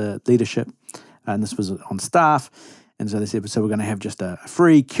leadership, and this was on staff. And so they said, so we're going to have just a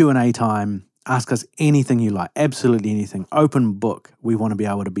free Q&A time. Ask us anything you like, absolutely anything, open book. We want to be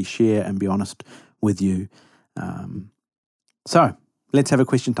able to share and be honest with you. So let's have a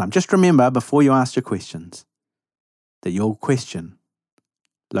question time. Just remember, before you ask your questions, that your question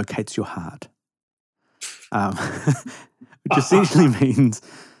locates your heart, which essentially means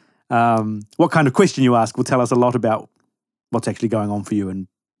what kind of question you ask will tell us a lot about what's actually going on for you and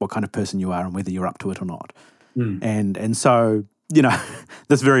what kind of person you are and whether you're up to it or not. And so,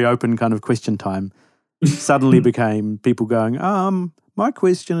 this very open kind of question time suddenly became people going, my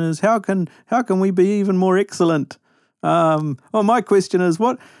question is, how can we be even more excellent? My question is,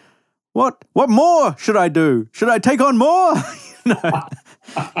 what more should I do? Should I take on more?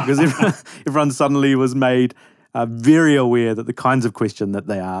 Because everyone suddenly was made very aware that the kinds of question that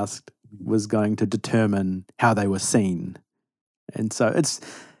they asked was going to determine how they were seen. And so it's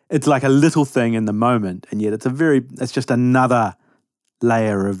like a little thing in the moment, and yet it's just another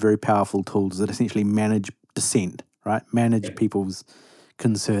layer of very powerful tools that essentially manage dissent, right? Manage people's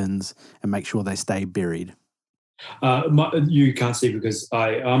concerns and make sure they stay buried. You can't see because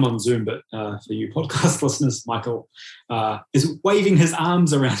I'm on Zoom, but for you podcast listeners, Michael is waving his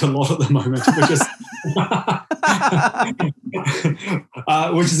arms around a lot at the moment,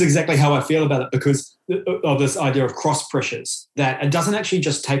 which is exactly how I feel about it, because of this idea of cross pressures, that it doesn't actually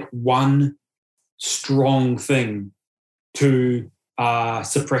just take one strong thing to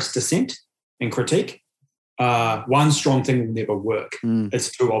suppress dissent and critique. One strong thing will never work.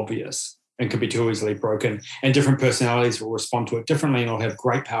 It's too obvious and can be too easily broken. And different personalities will respond to it differently, and will have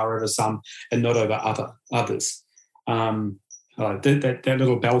great power over some and not over others. That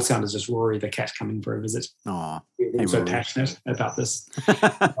little bell sound is just Rory the cat coming for a visit. Oh, He's so passionate about this.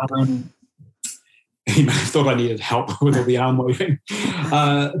 He may have thought I needed help with all the arm waving.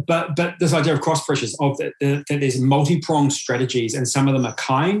 But this idea of cross pressures, of that there's multi-pronged strategies, and some of them are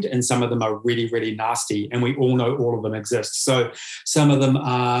kind and some of them are really, really nasty, and we all know all of them exist. So some of them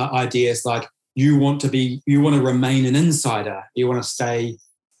are ideas like you want to remain an insider. You want to stay.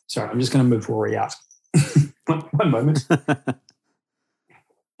 Sorry, I'm just going to move Rory out. One moment.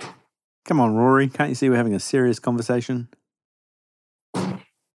 Come on, Rory. Can't you see we're having a serious conversation?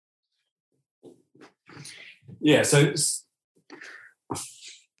 Yeah, so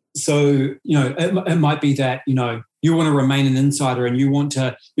it might be that you want to remain an insider and you want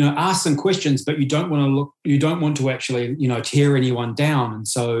to ask some questions, but you don't want to actually tear anyone down, and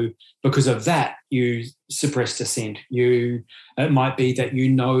so because of that you suppress dissent. It might be that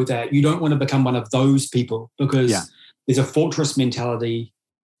that you don't want to become one of those people, because there's a fortress mentality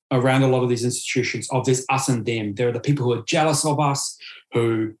around a lot of these institutions of there's us and them. There are the people who are jealous of us,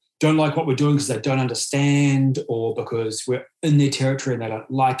 who don't like what we're doing because they don't understand, or because we're in their territory and they don't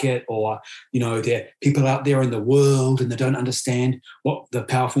like it, or there are people out there in the world and they don't understand what the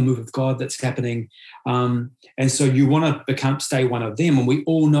powerful move of God that's happening, and so you want to stay one of them. And we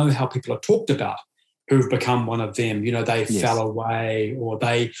all know how people are talked about who've become one of them. They fell away, or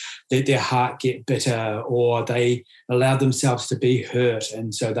their heart get bitter, or they allow themselves to be hurt,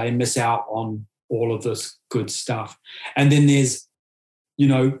 and so they miss out on all of this good stuff. And then there's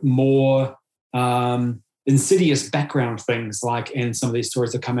more insidious background things, like in some of these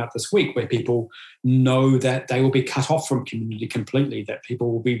stories that come out this week, where people know that they will be cut off from community completely, that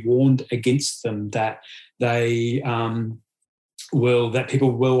people will be warned against them, that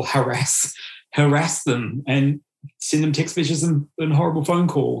people will harass harass them and send them text messages and horrible phone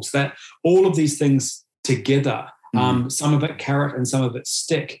calls. That all of these things together, some of it carrot and some of it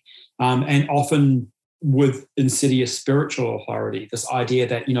stick, and often with insidious spiritual authority, this idea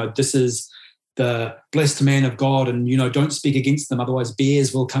that, this is the blessed man of God and, don't speak against them, otherwise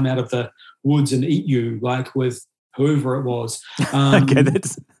bears will come out of the woods and eat you, like with whoever it was. Okay,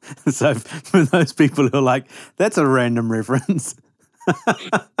 so for those people who are like, that's a random reference.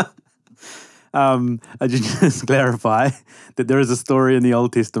 I just clarify that there is a story in the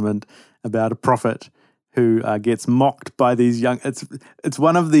Old Testament about a prophet who gets mocked by these young. It's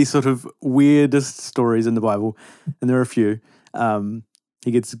one of the sort of weirdest stories in the Bible, and there are a few.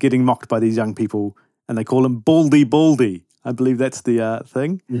 He gets getting mocked by these young people, and they call him Baldy. I believe that's the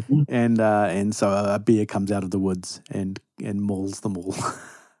thing. Mm-hmm. And so a bear comes out of the woods and mauls them all.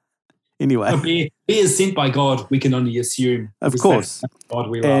 Anyway, a bear is sent by God. We can only assume, of course, God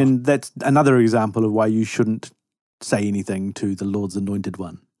we love. And that's another example of why you shouldn't say anything to the Lord's anointed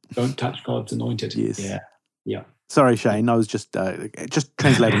one. Don't touch God's anointed. Yes. Yeah. Sorry, Shane. I was just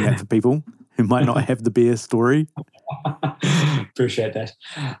translating that for people who might not have the bear story. Appreciate that.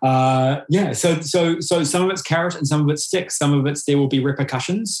 So some of it's carrot and some of it's stick. Some of it's there will be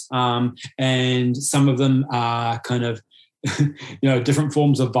repercussions, and some of them are kind of different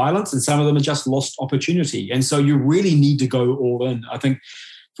forms of violence, and some of them are just lost opportunity. And so you really need to go all in. I think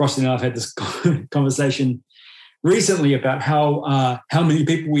Frosty and I have had this conversation recently about how many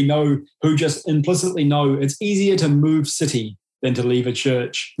people we know who just implicitly know it's easier to move city than to leave a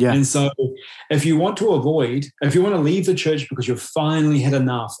church. Yeah. And so if you want to leave the church because you've finally had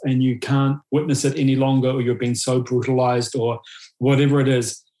enough and you can't witness it any longer, or you're being so brutalized or whatever it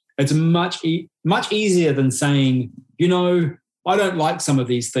is, it's much easier than saying, I don't like some of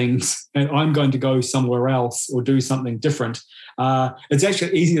these things and I'm going to go somewhere else or do something different. It's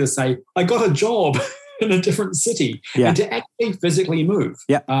actually easier to say, I got a job in a different city, and to actually physically move,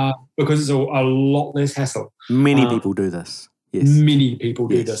 because it's a lot less hassle. Many people do this. Yes. Many people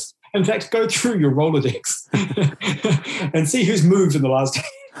do this. In fact, go through your Rolodex and see who's moved in the last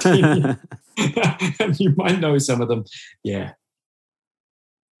 10 years. And you might know some of them. Yeah.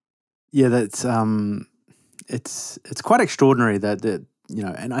 Yeah, that's it's quite extraordinary that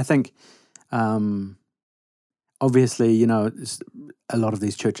and I think obviously, a lot of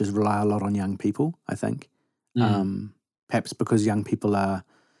these churches rely a lot on young people, I think. Perhaps because young people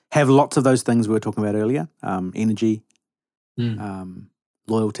have lots of those things we were talking about earlier, energy,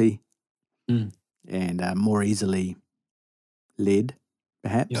 loyalty, and more easily led,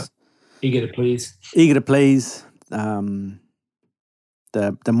 perhaps. Yep. Eager to please.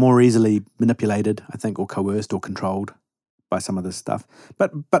 They're more easily manipulated, I think, or coerced or controlled by some of this stuff.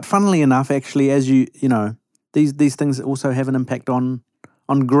 But funnily enough, actually, as these things also have an impact on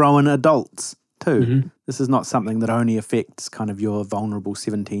grown adults too. Mm-hmm. This is not something that only affects kind of your vulnerable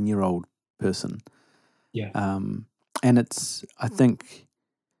 17-year-old person. Yeah. And it's, I think,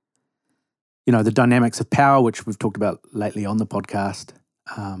 the dynamics of power, which we've talked about lately on the podcast,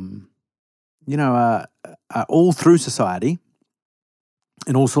 are all through society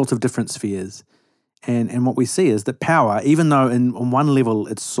in all sorts of different spheres. And what we see is that power, even though on one level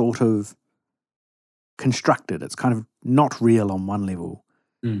it's sort of constructed, it's kind of not real on one level,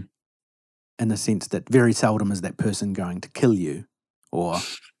 in the sense that very seldom is that person going to kill you or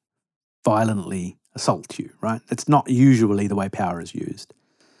violently assault you, right? It's not usually the way power is used.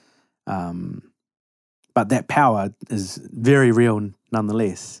 But that power is very real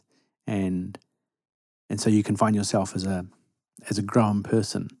nonetheless. And so you can find yourself as a grown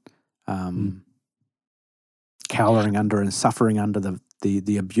person cowering under and suffering under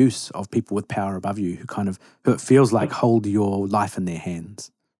the abuse of people with power above you who it feels like hold your life in their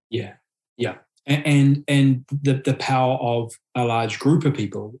hands. Yeah. And the power of a large group of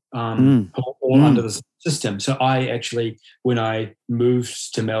people all under the system. So I actually, when I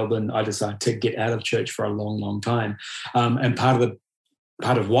moved to Melbourne, I decided to get out of church for a long, long time. And part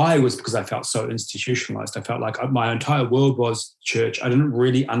of why was because I felt so institutionalized. I felt like my entire world was church. I didn't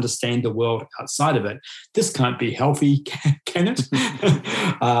really understand the world outside of it. This can't be healthy, can it?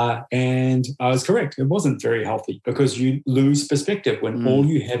 And I was correct. It wasn't very healthy because you lose perspective when all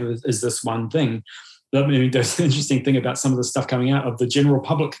you have is this one thing. I mean, there's an interesting thing about some of the stuff coming out of the general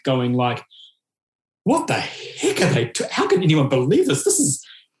public going like, what the heck are they? How can anyone believe this? This is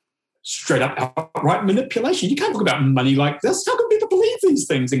straight up outright manipulation. You can't talk about money like this. How can people believe these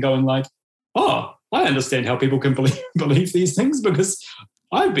things? And going like, oh, I understand how people can believe these things because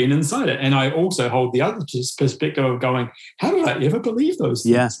I've been inside it. And I also hold the other perspective of going, how did I ever believe those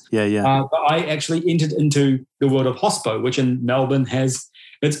things? Yeah. But I actually entered into the world of hospo, which in Melbourne has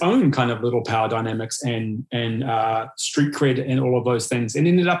its own kind of little power dynamics and street cred and all of those things, and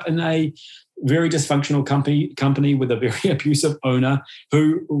ended up in a very dysfunctional company with a very abusive owner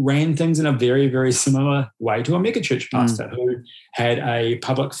who ran things in a very, very similar way to a megachurch pastor who had a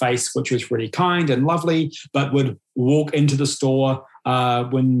public face which was really kind and lovely, but would walk into the store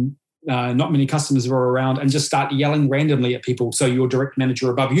when not many customers were around and just start yelling randomly at people. So your direct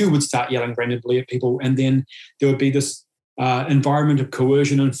manager above you would start yelling randomly at people, and then there would be this environment of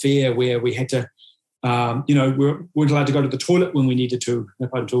coercion and fear where we had to we weren't allowed to go to the toilet when we needed to,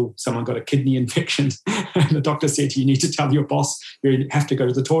 until someone got a kidney infection. And the doctor said, you need to tell your boss you have to go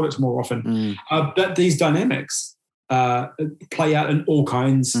to the toilet more often. But these dynamics play out in all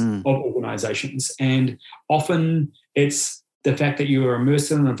kinds of organizations. And often it's the fact that you are immersed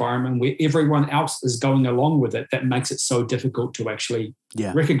in an environment where everyone else is going along with it that makes it so difficult to actually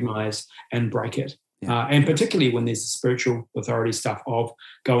recognize and break it. Yeah. And particularly when there's the spiritual authority stuff of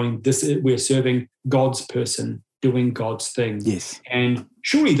going, we're serving God's person, doing God's thing. Yes. And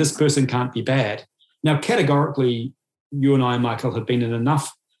surely this person can't be bad. Now, categorically, you and I, Michael, have been in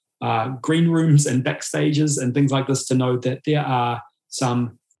enough green rooms and backstages and things like this to know that there are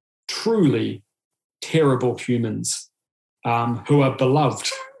some truly terrible humans who are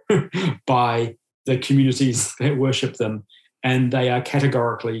beloved by the communities that worship them, and they are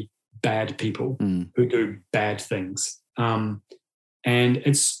categorically bad people who do bad things. And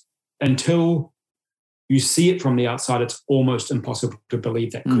it's until you see it from the outside, it's almost impossible to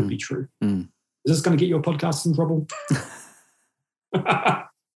believe that could be true. Is this going to get your podcast in trouble?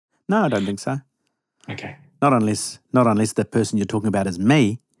 No, I don't think so. Okay. Not unless the person you're talking about is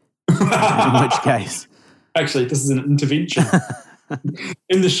me, in which case. Actually, this is an intervention.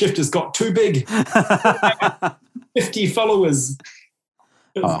 In the Shift has got too big. 50 followers.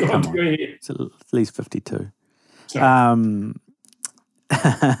 Oh, come on. It's at least 52.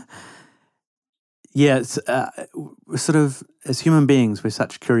 It's sort of, as human beings, we're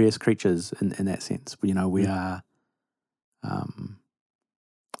such curious creatures in that sense. We are,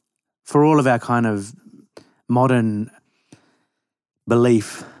 for all of our kind of modern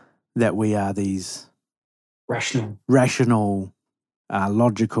belief that we are these rational,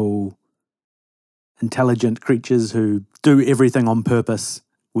 logical, intelligent creatures who do everything on purpose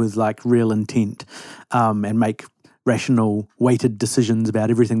with like real intent, and make rational, weighted decisions about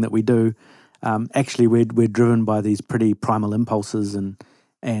everything that we do. Actually, we're driven by these pretty primal impulses, and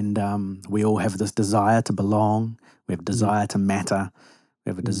we all have this desire to belong. We have a desire to matter. We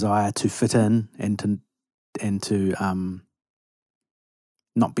have a desire to fit in and to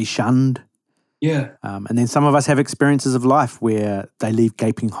not be shunned. Yeah. And then some of us have experiences of life where they leave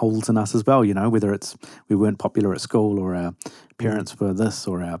gaping holes in us as well, whether it's we weren't popular at school, or our parents were this,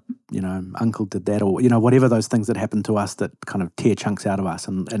 or our, uncle did that, or, whatever those things that happen to us that kind of tear chunks out of us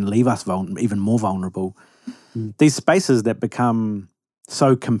and leave us even more vulnerable. These spaces that become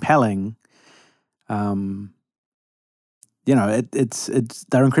so compelling, they're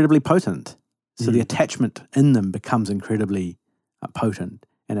incredibly potent. So the attachment in them becomes incredibly potent.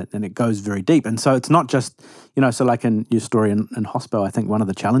 And it goes very deep. And so it's not just, so like in your story in Hospo, I think one of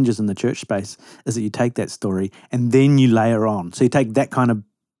the challenges in the church space is that you take that story and then you layer on. So you take that kind of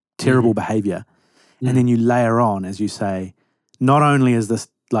terrible behavior and then you layer on, as you say, not only is this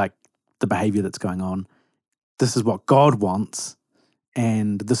like the behavior that's going on, this is what God wants,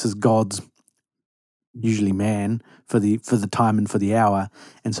 and this is God's, usually man, for the time and for the hour.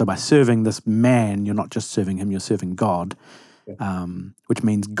 And so by serving this man, you're not just serving him, you're serving God. Which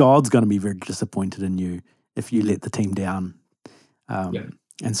means God's going to be very disappointed in you if you let the team down. And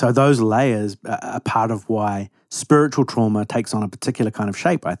so those layers are part of why spiritual trauma takes on a particular kind of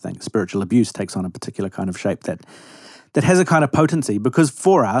shape, I think. Spiritual abuse takes on a particular kind of shape that has a kind of potency, because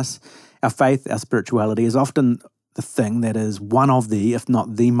for us, our faith, our spirituality is often the thing that is one of the, if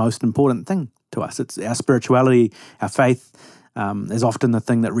not the most important thing to us. It's our spirituality, our faith is often the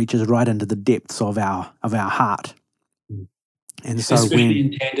thing that reaches right into the depths of our heart. And so especially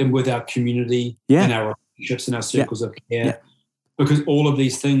in tandem with our community and our relationships and our circles of care, because all of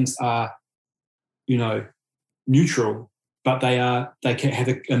these things are, neutral, but they can have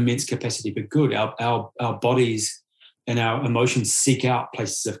an immense capacity for good. Our bodies and our emotions seek out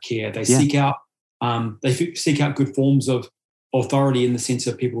places of care. They seek out good forms of authority, in the sense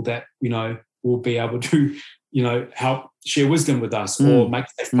of people that will be able to help share wisdom with us, or make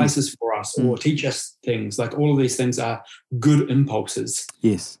safe places for us, or teach us things. Like, all of these things are good impulses.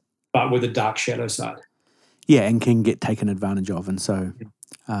 Yes. But with a dark shadow side. Yeah, and can get taken advantage of. And so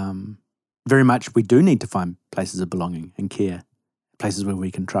very much we do need to find places of belonging and care, places where we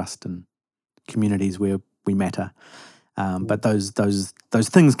can trust, and communities where we matter. But those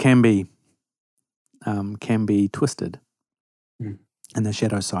things can be twisted, and the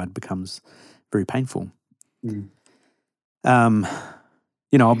shadow side becomes very painful.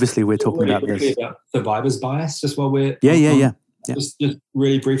 Obviously we're talking really about briefly this. about survivor's bias, just while we're Yeah. Just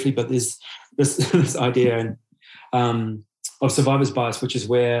really briefly, but there's this idea of survivor's bias, which is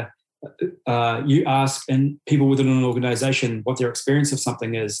where you ask and people within an organization what their experience of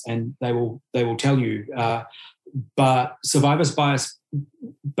something is, and they will tell you. But survivor's bias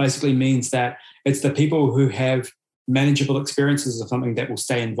basically means that it's the people who have manageable experiences of something that will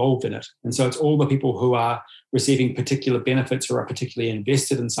stay involved in it. And so it's all the people who are receiving particular benefits or are particularly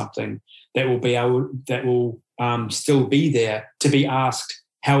invested in something that will still be there to be asked,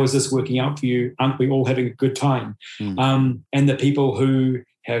 how is this working out for you? Aren't we all having a good time? And the people who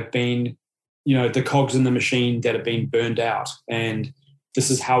have been, the cogs in the machine that have been burned out. And this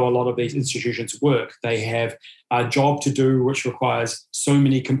is how a lot of these institutions work. They have a job to do which requires so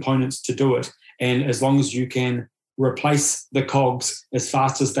many components to do it. And as long as you can replace the cogs as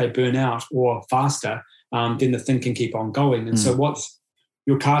fast as they burn out or faster, then the thing can keep on going. And so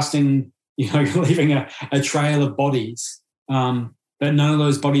you're casting, you're leaving a trail of bodies, but none of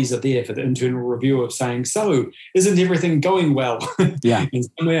those bodies are there for the internal review of saying, so isn't everything going well? Yeah. And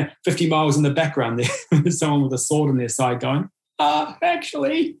somewhere 50 miles in the background, there's someone with a sword on their side going,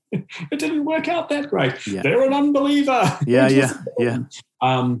 actually, it didn't work out that great. Yeah. They're an unbeliever. Yeah.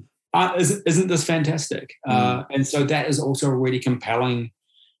 Isn't this fantastic? And so that is also a really compelling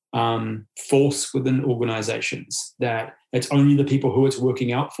force within organizations, that it's only the people who it's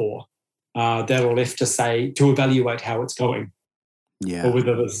working out for that are left to evaluate how it's going, or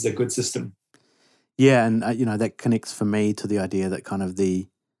whether this is a good system. Yeah, and that connects for me to the idea that kind of the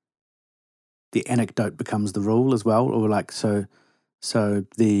anecdote becomes the rule as well, or like so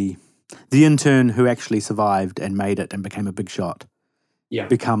the intern who actually survived and made it and became a big shot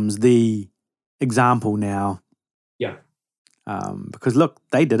becomes the example now. Yeah. Because look,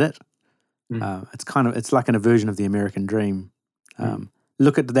 they did it. It's like an version of the American dream.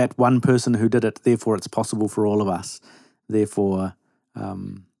 Look at that one person who did it, therefore it's possible for all of us. Therefore,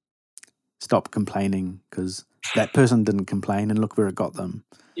 stop complaining because that person didn't complain and look where it got them.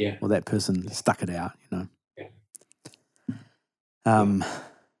 Yeah. Or that person stuck it out, Yeah.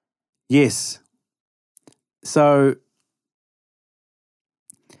 Yes. So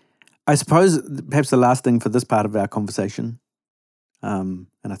I suppose perhaps the last thing for this part of our conversation, and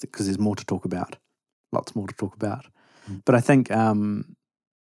I think because there's more to talk about, lots more to talk about, but I think one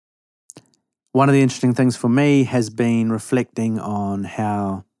of the interesting things for me has been reflecting on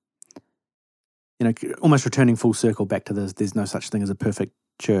how, almost returning full circle back to this, there's no such thing as a perfect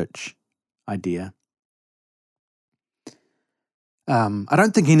church idea. I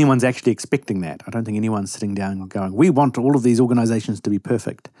don't think anyone's actually expecting that. I don't think anyone's sitting down going, we want all of these organizations to be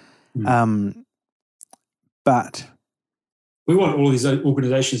perfect. But we want all these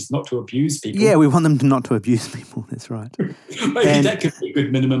organizations not to abuse people. Yeah, we want them not to abuse people. That's right. Maybe that could be a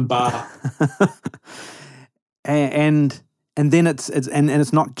good minimum bar. and then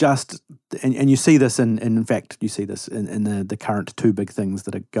it's not just, and you see this in fact you see this in the current two big things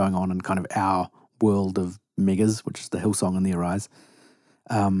that are going on in kind of our world of megas, which is the Hillsong and the Arise.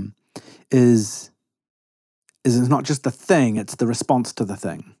 Is it's not just the thing, it's the response to the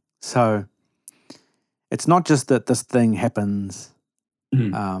thing. So it's not just that this thing happens,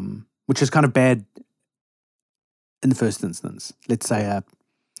 which is kind of bad in the first instance. Let's say a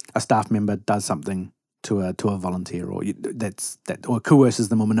staff member does something to a volunteer, or or coerces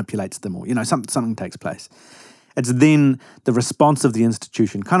them or manipulates them, or something takes place. It's then the response of the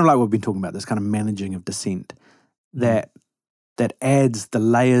institution, kind of like what we've been talking about, this kind of managing of dissent, that adds the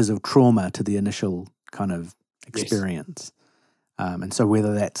layers of trauma to the initial kind of experience. Yes. And so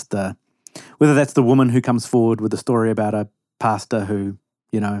whether that's the woman who comes forward with a story about a pastor who,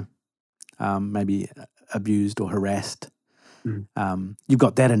 maybe abused or harassed, you've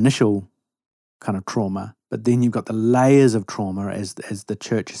got that initial kind of trauma, but then you've got the layers of trauma as the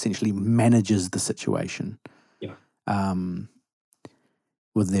church essentially manages the situation. Yeah.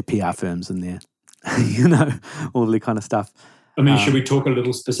 With their PR firms and their, all the kind of stuff. I mean, should we talk a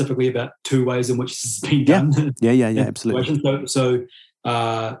little specifically about two ways in which this has been done? Yeah, absolutely. So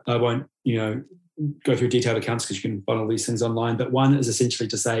I won't, go through detailed accounts because you can find all these things online. But one is essentially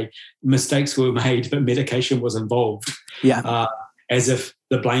to say mistakes were made, but medication was involved. Yeah. As if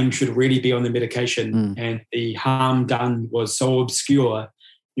the blame should really be on the medication, and the harm done was so obscure,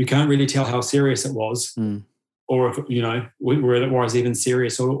 you can't really tell how serious it was, or if whether it was even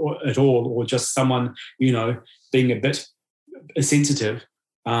serious or at all, or just someone being a bit sensitive.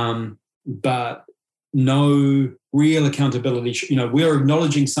 But no real accountability. We're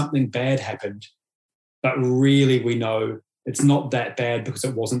acknowledging something bad happened, but really we know it's not that bad because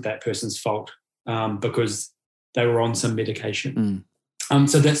it wasn't that person's fault, because they were on some medication.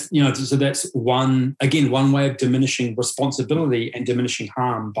 So that's one way of diminishing responsibility and diminishing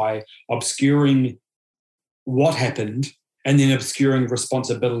harm, by obscuring what happened and then obscuring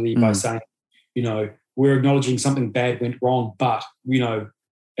responsibility by saying, we're acknowledging something bad went wrong, but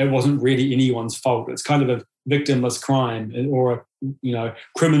it wasn't really anyone's fault. It's kind of a victimless crime, or a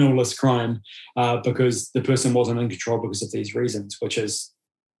criminalless crime, because the person wasn't in control because of these reasons, which is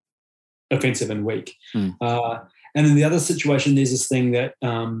offensive and weak. And in the other situation, there's this thing that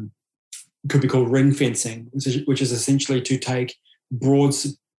could be called ring fencing, which is essentially to take broad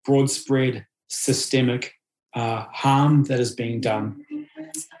spread systemic harm that is being done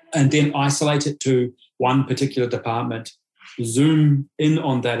and then isolate it to one particular department, zoom in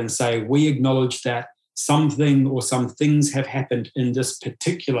on that and say, we acknowledge that something or some things have happened in this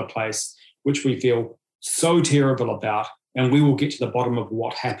particular place which we feel so terrible about, and we will get to the bottom of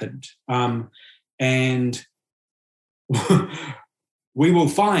what happened. And we will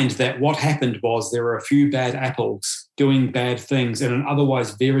find that what happened was there were a few bad apples doing bad things in an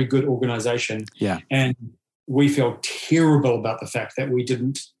otherwise very good organization. Yeah. And we feel terrible about the fact that we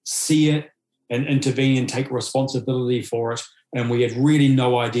didn't see it and intervene and take responsibility for it. And we had really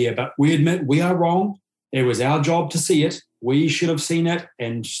no idea, but we admit we are wrong. It was our job to see it. We should have seen it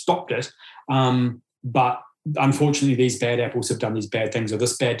and stopped it. But unfortunately, these bad apples have done these bad things, or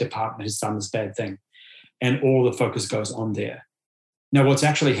this bad department has done this bad thing. And all the focus goes on there. Now, what's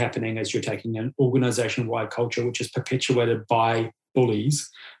actually happening is you're taking an organization-wide culture, which is perpetuated by bullies,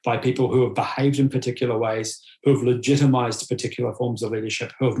 by people who have behaved in particular ways, who have legitimized particular forms of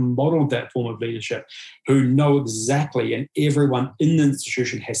leadership, who have modeled that form of leadership, who know exactly, and everyone in the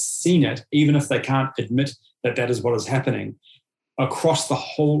institution has seen it, even if they can't admit that that is what is happening, across the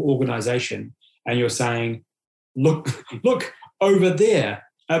whole organization. And you're saying, look over there,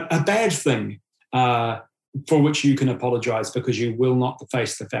 a bad thing, for which you can apologize, because you will not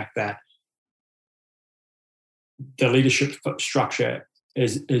face the fact that the leadership structure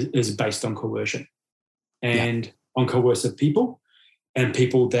is based on coercion and on coercive people and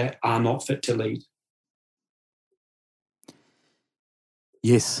people that are not fit to lead.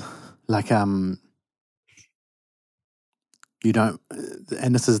 Yes, like you don't,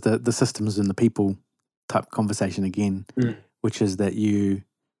 and this is the systems and the people type conversation again, which is that you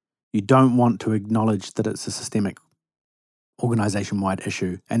don't want to acknowledge that it's a systemic organization-wide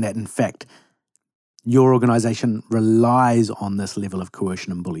issue, and that in fact your organization relies on this level of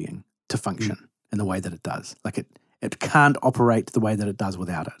coercion and bullying to function in the way that it does. Like it can't operate the way that it does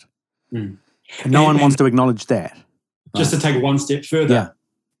without it. And no one wants to acknowledge that. Just to take it one step further,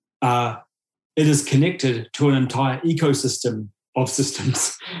 it is connected to an entire ecosystem of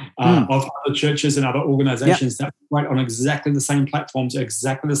systems, of other churches and other organizations that operate on exactly the same platforms,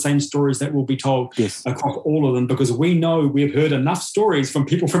 exactly the same stories that will be told across all of them, because we know we've heard enough stories from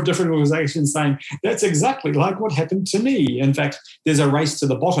people from different organizations saying, that's exactly like what happened to me. In fact, there's a race to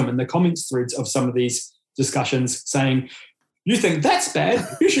the bottom in the comments threads of some of these discussions saying, you think that's bad,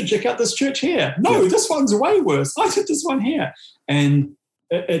 you should check out this church here. No, this one's way worse. I did this one here. And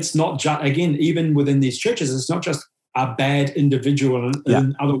it's not just, again, even within these churches, it's not just a bad individual in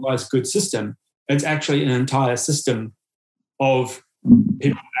an otherwise good system. It's actually an entire system of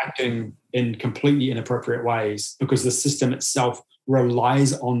people acting in completely inappropriate ways because the system itself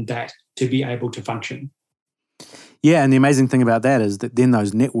relies on that to be able to function. Yeah, and the amazing thing about that is that then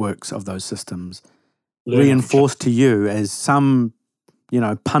those networks of those systems reinforce to you as some,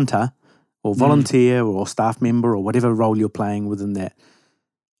 punter or volunteer or staff member or whatever role you're playing within that.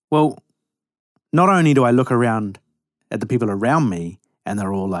 Well, not only do I look around at the people around me and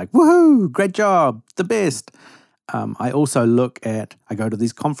they're all like, woohoo, great job, the best. I also I go to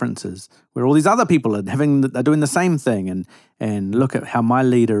these conferences where all these other people are doing the same thing and look at how my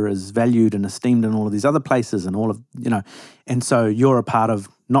leader is valued and esteemed in all of these other places and all of, and so you're a part of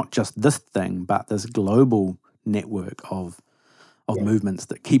not just this thing, but this global network of movements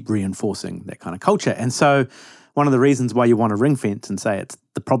that keep reinforcing that kind of culture. And so one of the reasons why you want to ring fence and say it's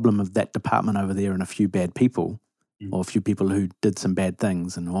the problem of that department over there and a few bad people, or a few people who did some bad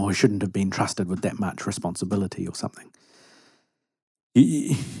things or shouldn't have been trusted with that much responsibility or something.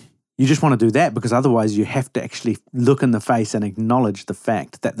 You just want to do that because otherwise you have to actually look in the face and acknowledge the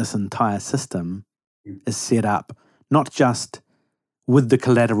fact that this entire system is set up not just with the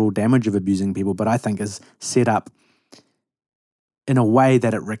collateral damage of abusing people, but I think is set up in a way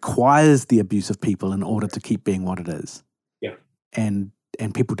that it requires the abuse of people in order to keep being what it is. Yeah. And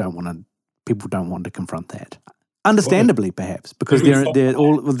people don't want to confront that. Understandably, perhaps, because they're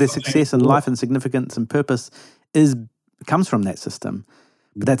all of their success and life and significance and purpose comes from that system.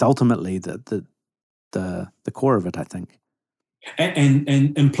 But that's ultimately the core of it, I think.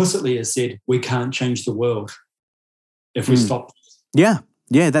 And implicitly is said, we can't change the world if we stop. Yeah,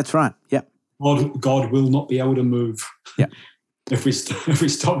 that's right. Yeah, God will not be able to move. Yeah. If we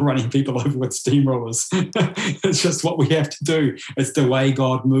stop running people over with steamrollers. It's just what we have to do. It's the way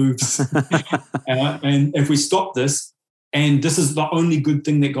God moves. And if we stop this, and this is the only good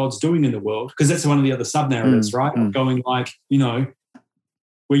thing that God's doing in the world, because that's one of the other sub-narratives, right? Of going like,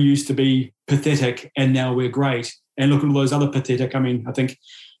 we used to be pathetic and now we're great. And look at all those other pathetic. I mean, I think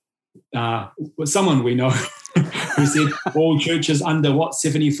someone we know who said all churches under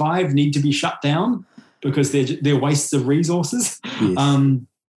 75 need to be shut down because they're wastes of resources. Yes.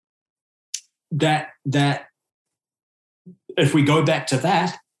 That if we go back to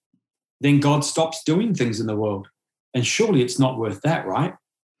that, then God stops doing things in the world. And surely it's not worth that, right?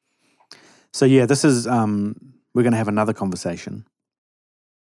 So yeah, this is we're going to have another conversation.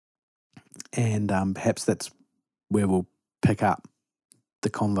 And perhaps that's where we'll pick up the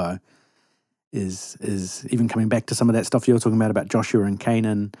convo is even coming back to some of that stuff you were talking about Joshua and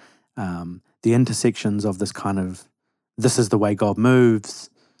Canaan, the intersections of this kind of, this is the way God moves,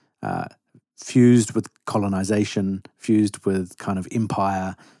 fused with colonization, fused with kind of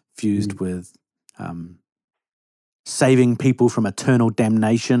empire, fused with saving people from eternal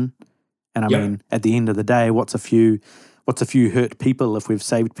damnation. And I mean, at the end of the day, what's a few hurt people if we've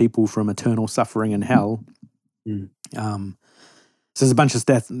saved people from eternal suffering in hell? So there's a bunch of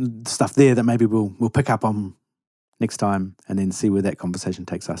stuff there that maybe we'll pick up on next time and then see where that conversation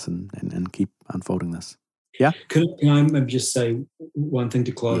takes us and keep unfolding this. Yeah? Can I maybe just say one thing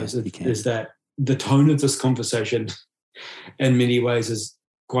to close? Yeah, is that the tone of this conversation in many ways is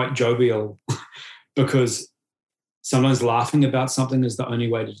quite jovial because sometimes laughing about something is the only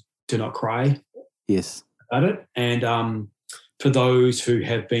way to not cry. Yes. About it. And for those who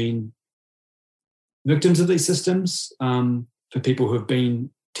have been victims of these systems, for people who have been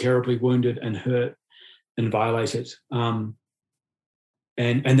terribly wounded and hurt and violated, and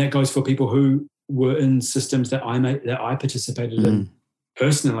that goes for people who were in systems that I participated in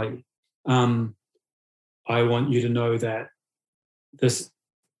personally. I want you to know that this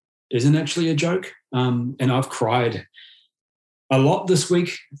isn't actually a joke, and I've cried a lot this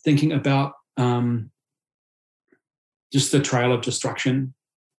week thinking about just the trail of destruction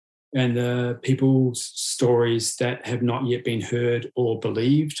and the people's stories that have not yet been heard or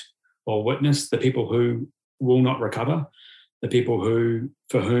believed or witnessed, the people who will not recover, the people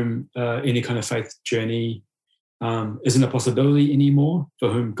for whom any kind of faith journey isn't a possibility anymore, for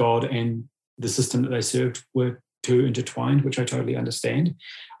whom God and the system that they served were too intertwined, which I totally understand.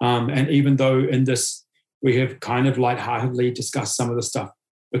 And even though in this we have kind of lightheartedly discussed some of the stuff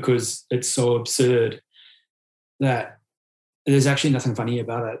because it's so absurd that there's actually nothing funny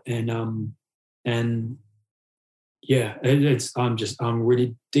about it. And yeah, I'm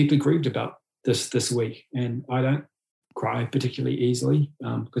really deeply grieved about this week, and I don't cry particularly easily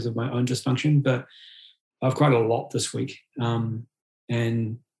because of my own dysfunction, but I've cried a lot this week.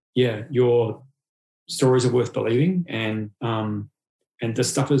 And yeah, your stories are worth believing, and this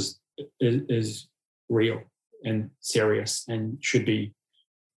stuff is real and serious and should be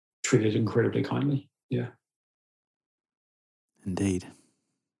treated incredibly kindly. Yeah. Indeed.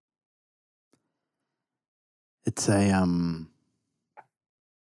 It's a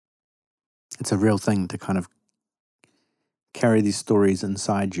real thing to kind of carry these stories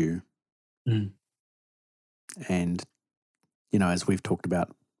inside you. And, as we've talked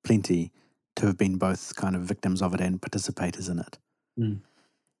about plenty, to have been both kind of victims of it and participators in it.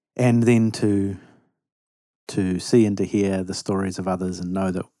 And then to see and to hear the stories of others and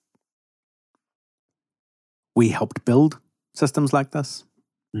know that we helped build systems like this.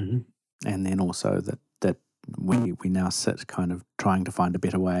 And then also that we now sit kind of trying to find a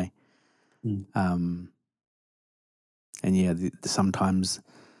better way. And yeah, sometimes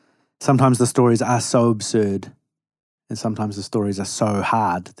the stories are so absurd, and sometimes the stories are so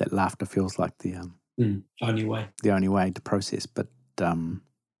hard that laughter feels like the only way to process. But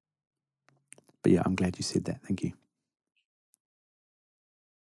yeah, I'm glad you said that. Thank you.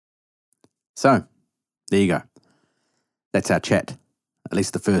 So there you go. That's our chat, at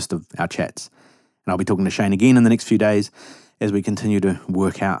least the first of our chats. And I'll be talking to Shane again in the next few days as we continue to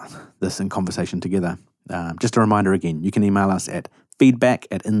work out this in conversation together. Just a reminder again, you can email us at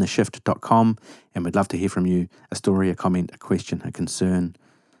feedback@intheshift.com, and we'd love to hear from you, a story, a comment, a question, a concern,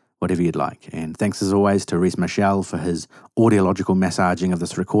 whatever you'd like. And thanks as always to Reese Michelle for his audiological massaging of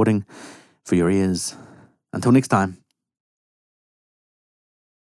this recording for your ears. Until next time.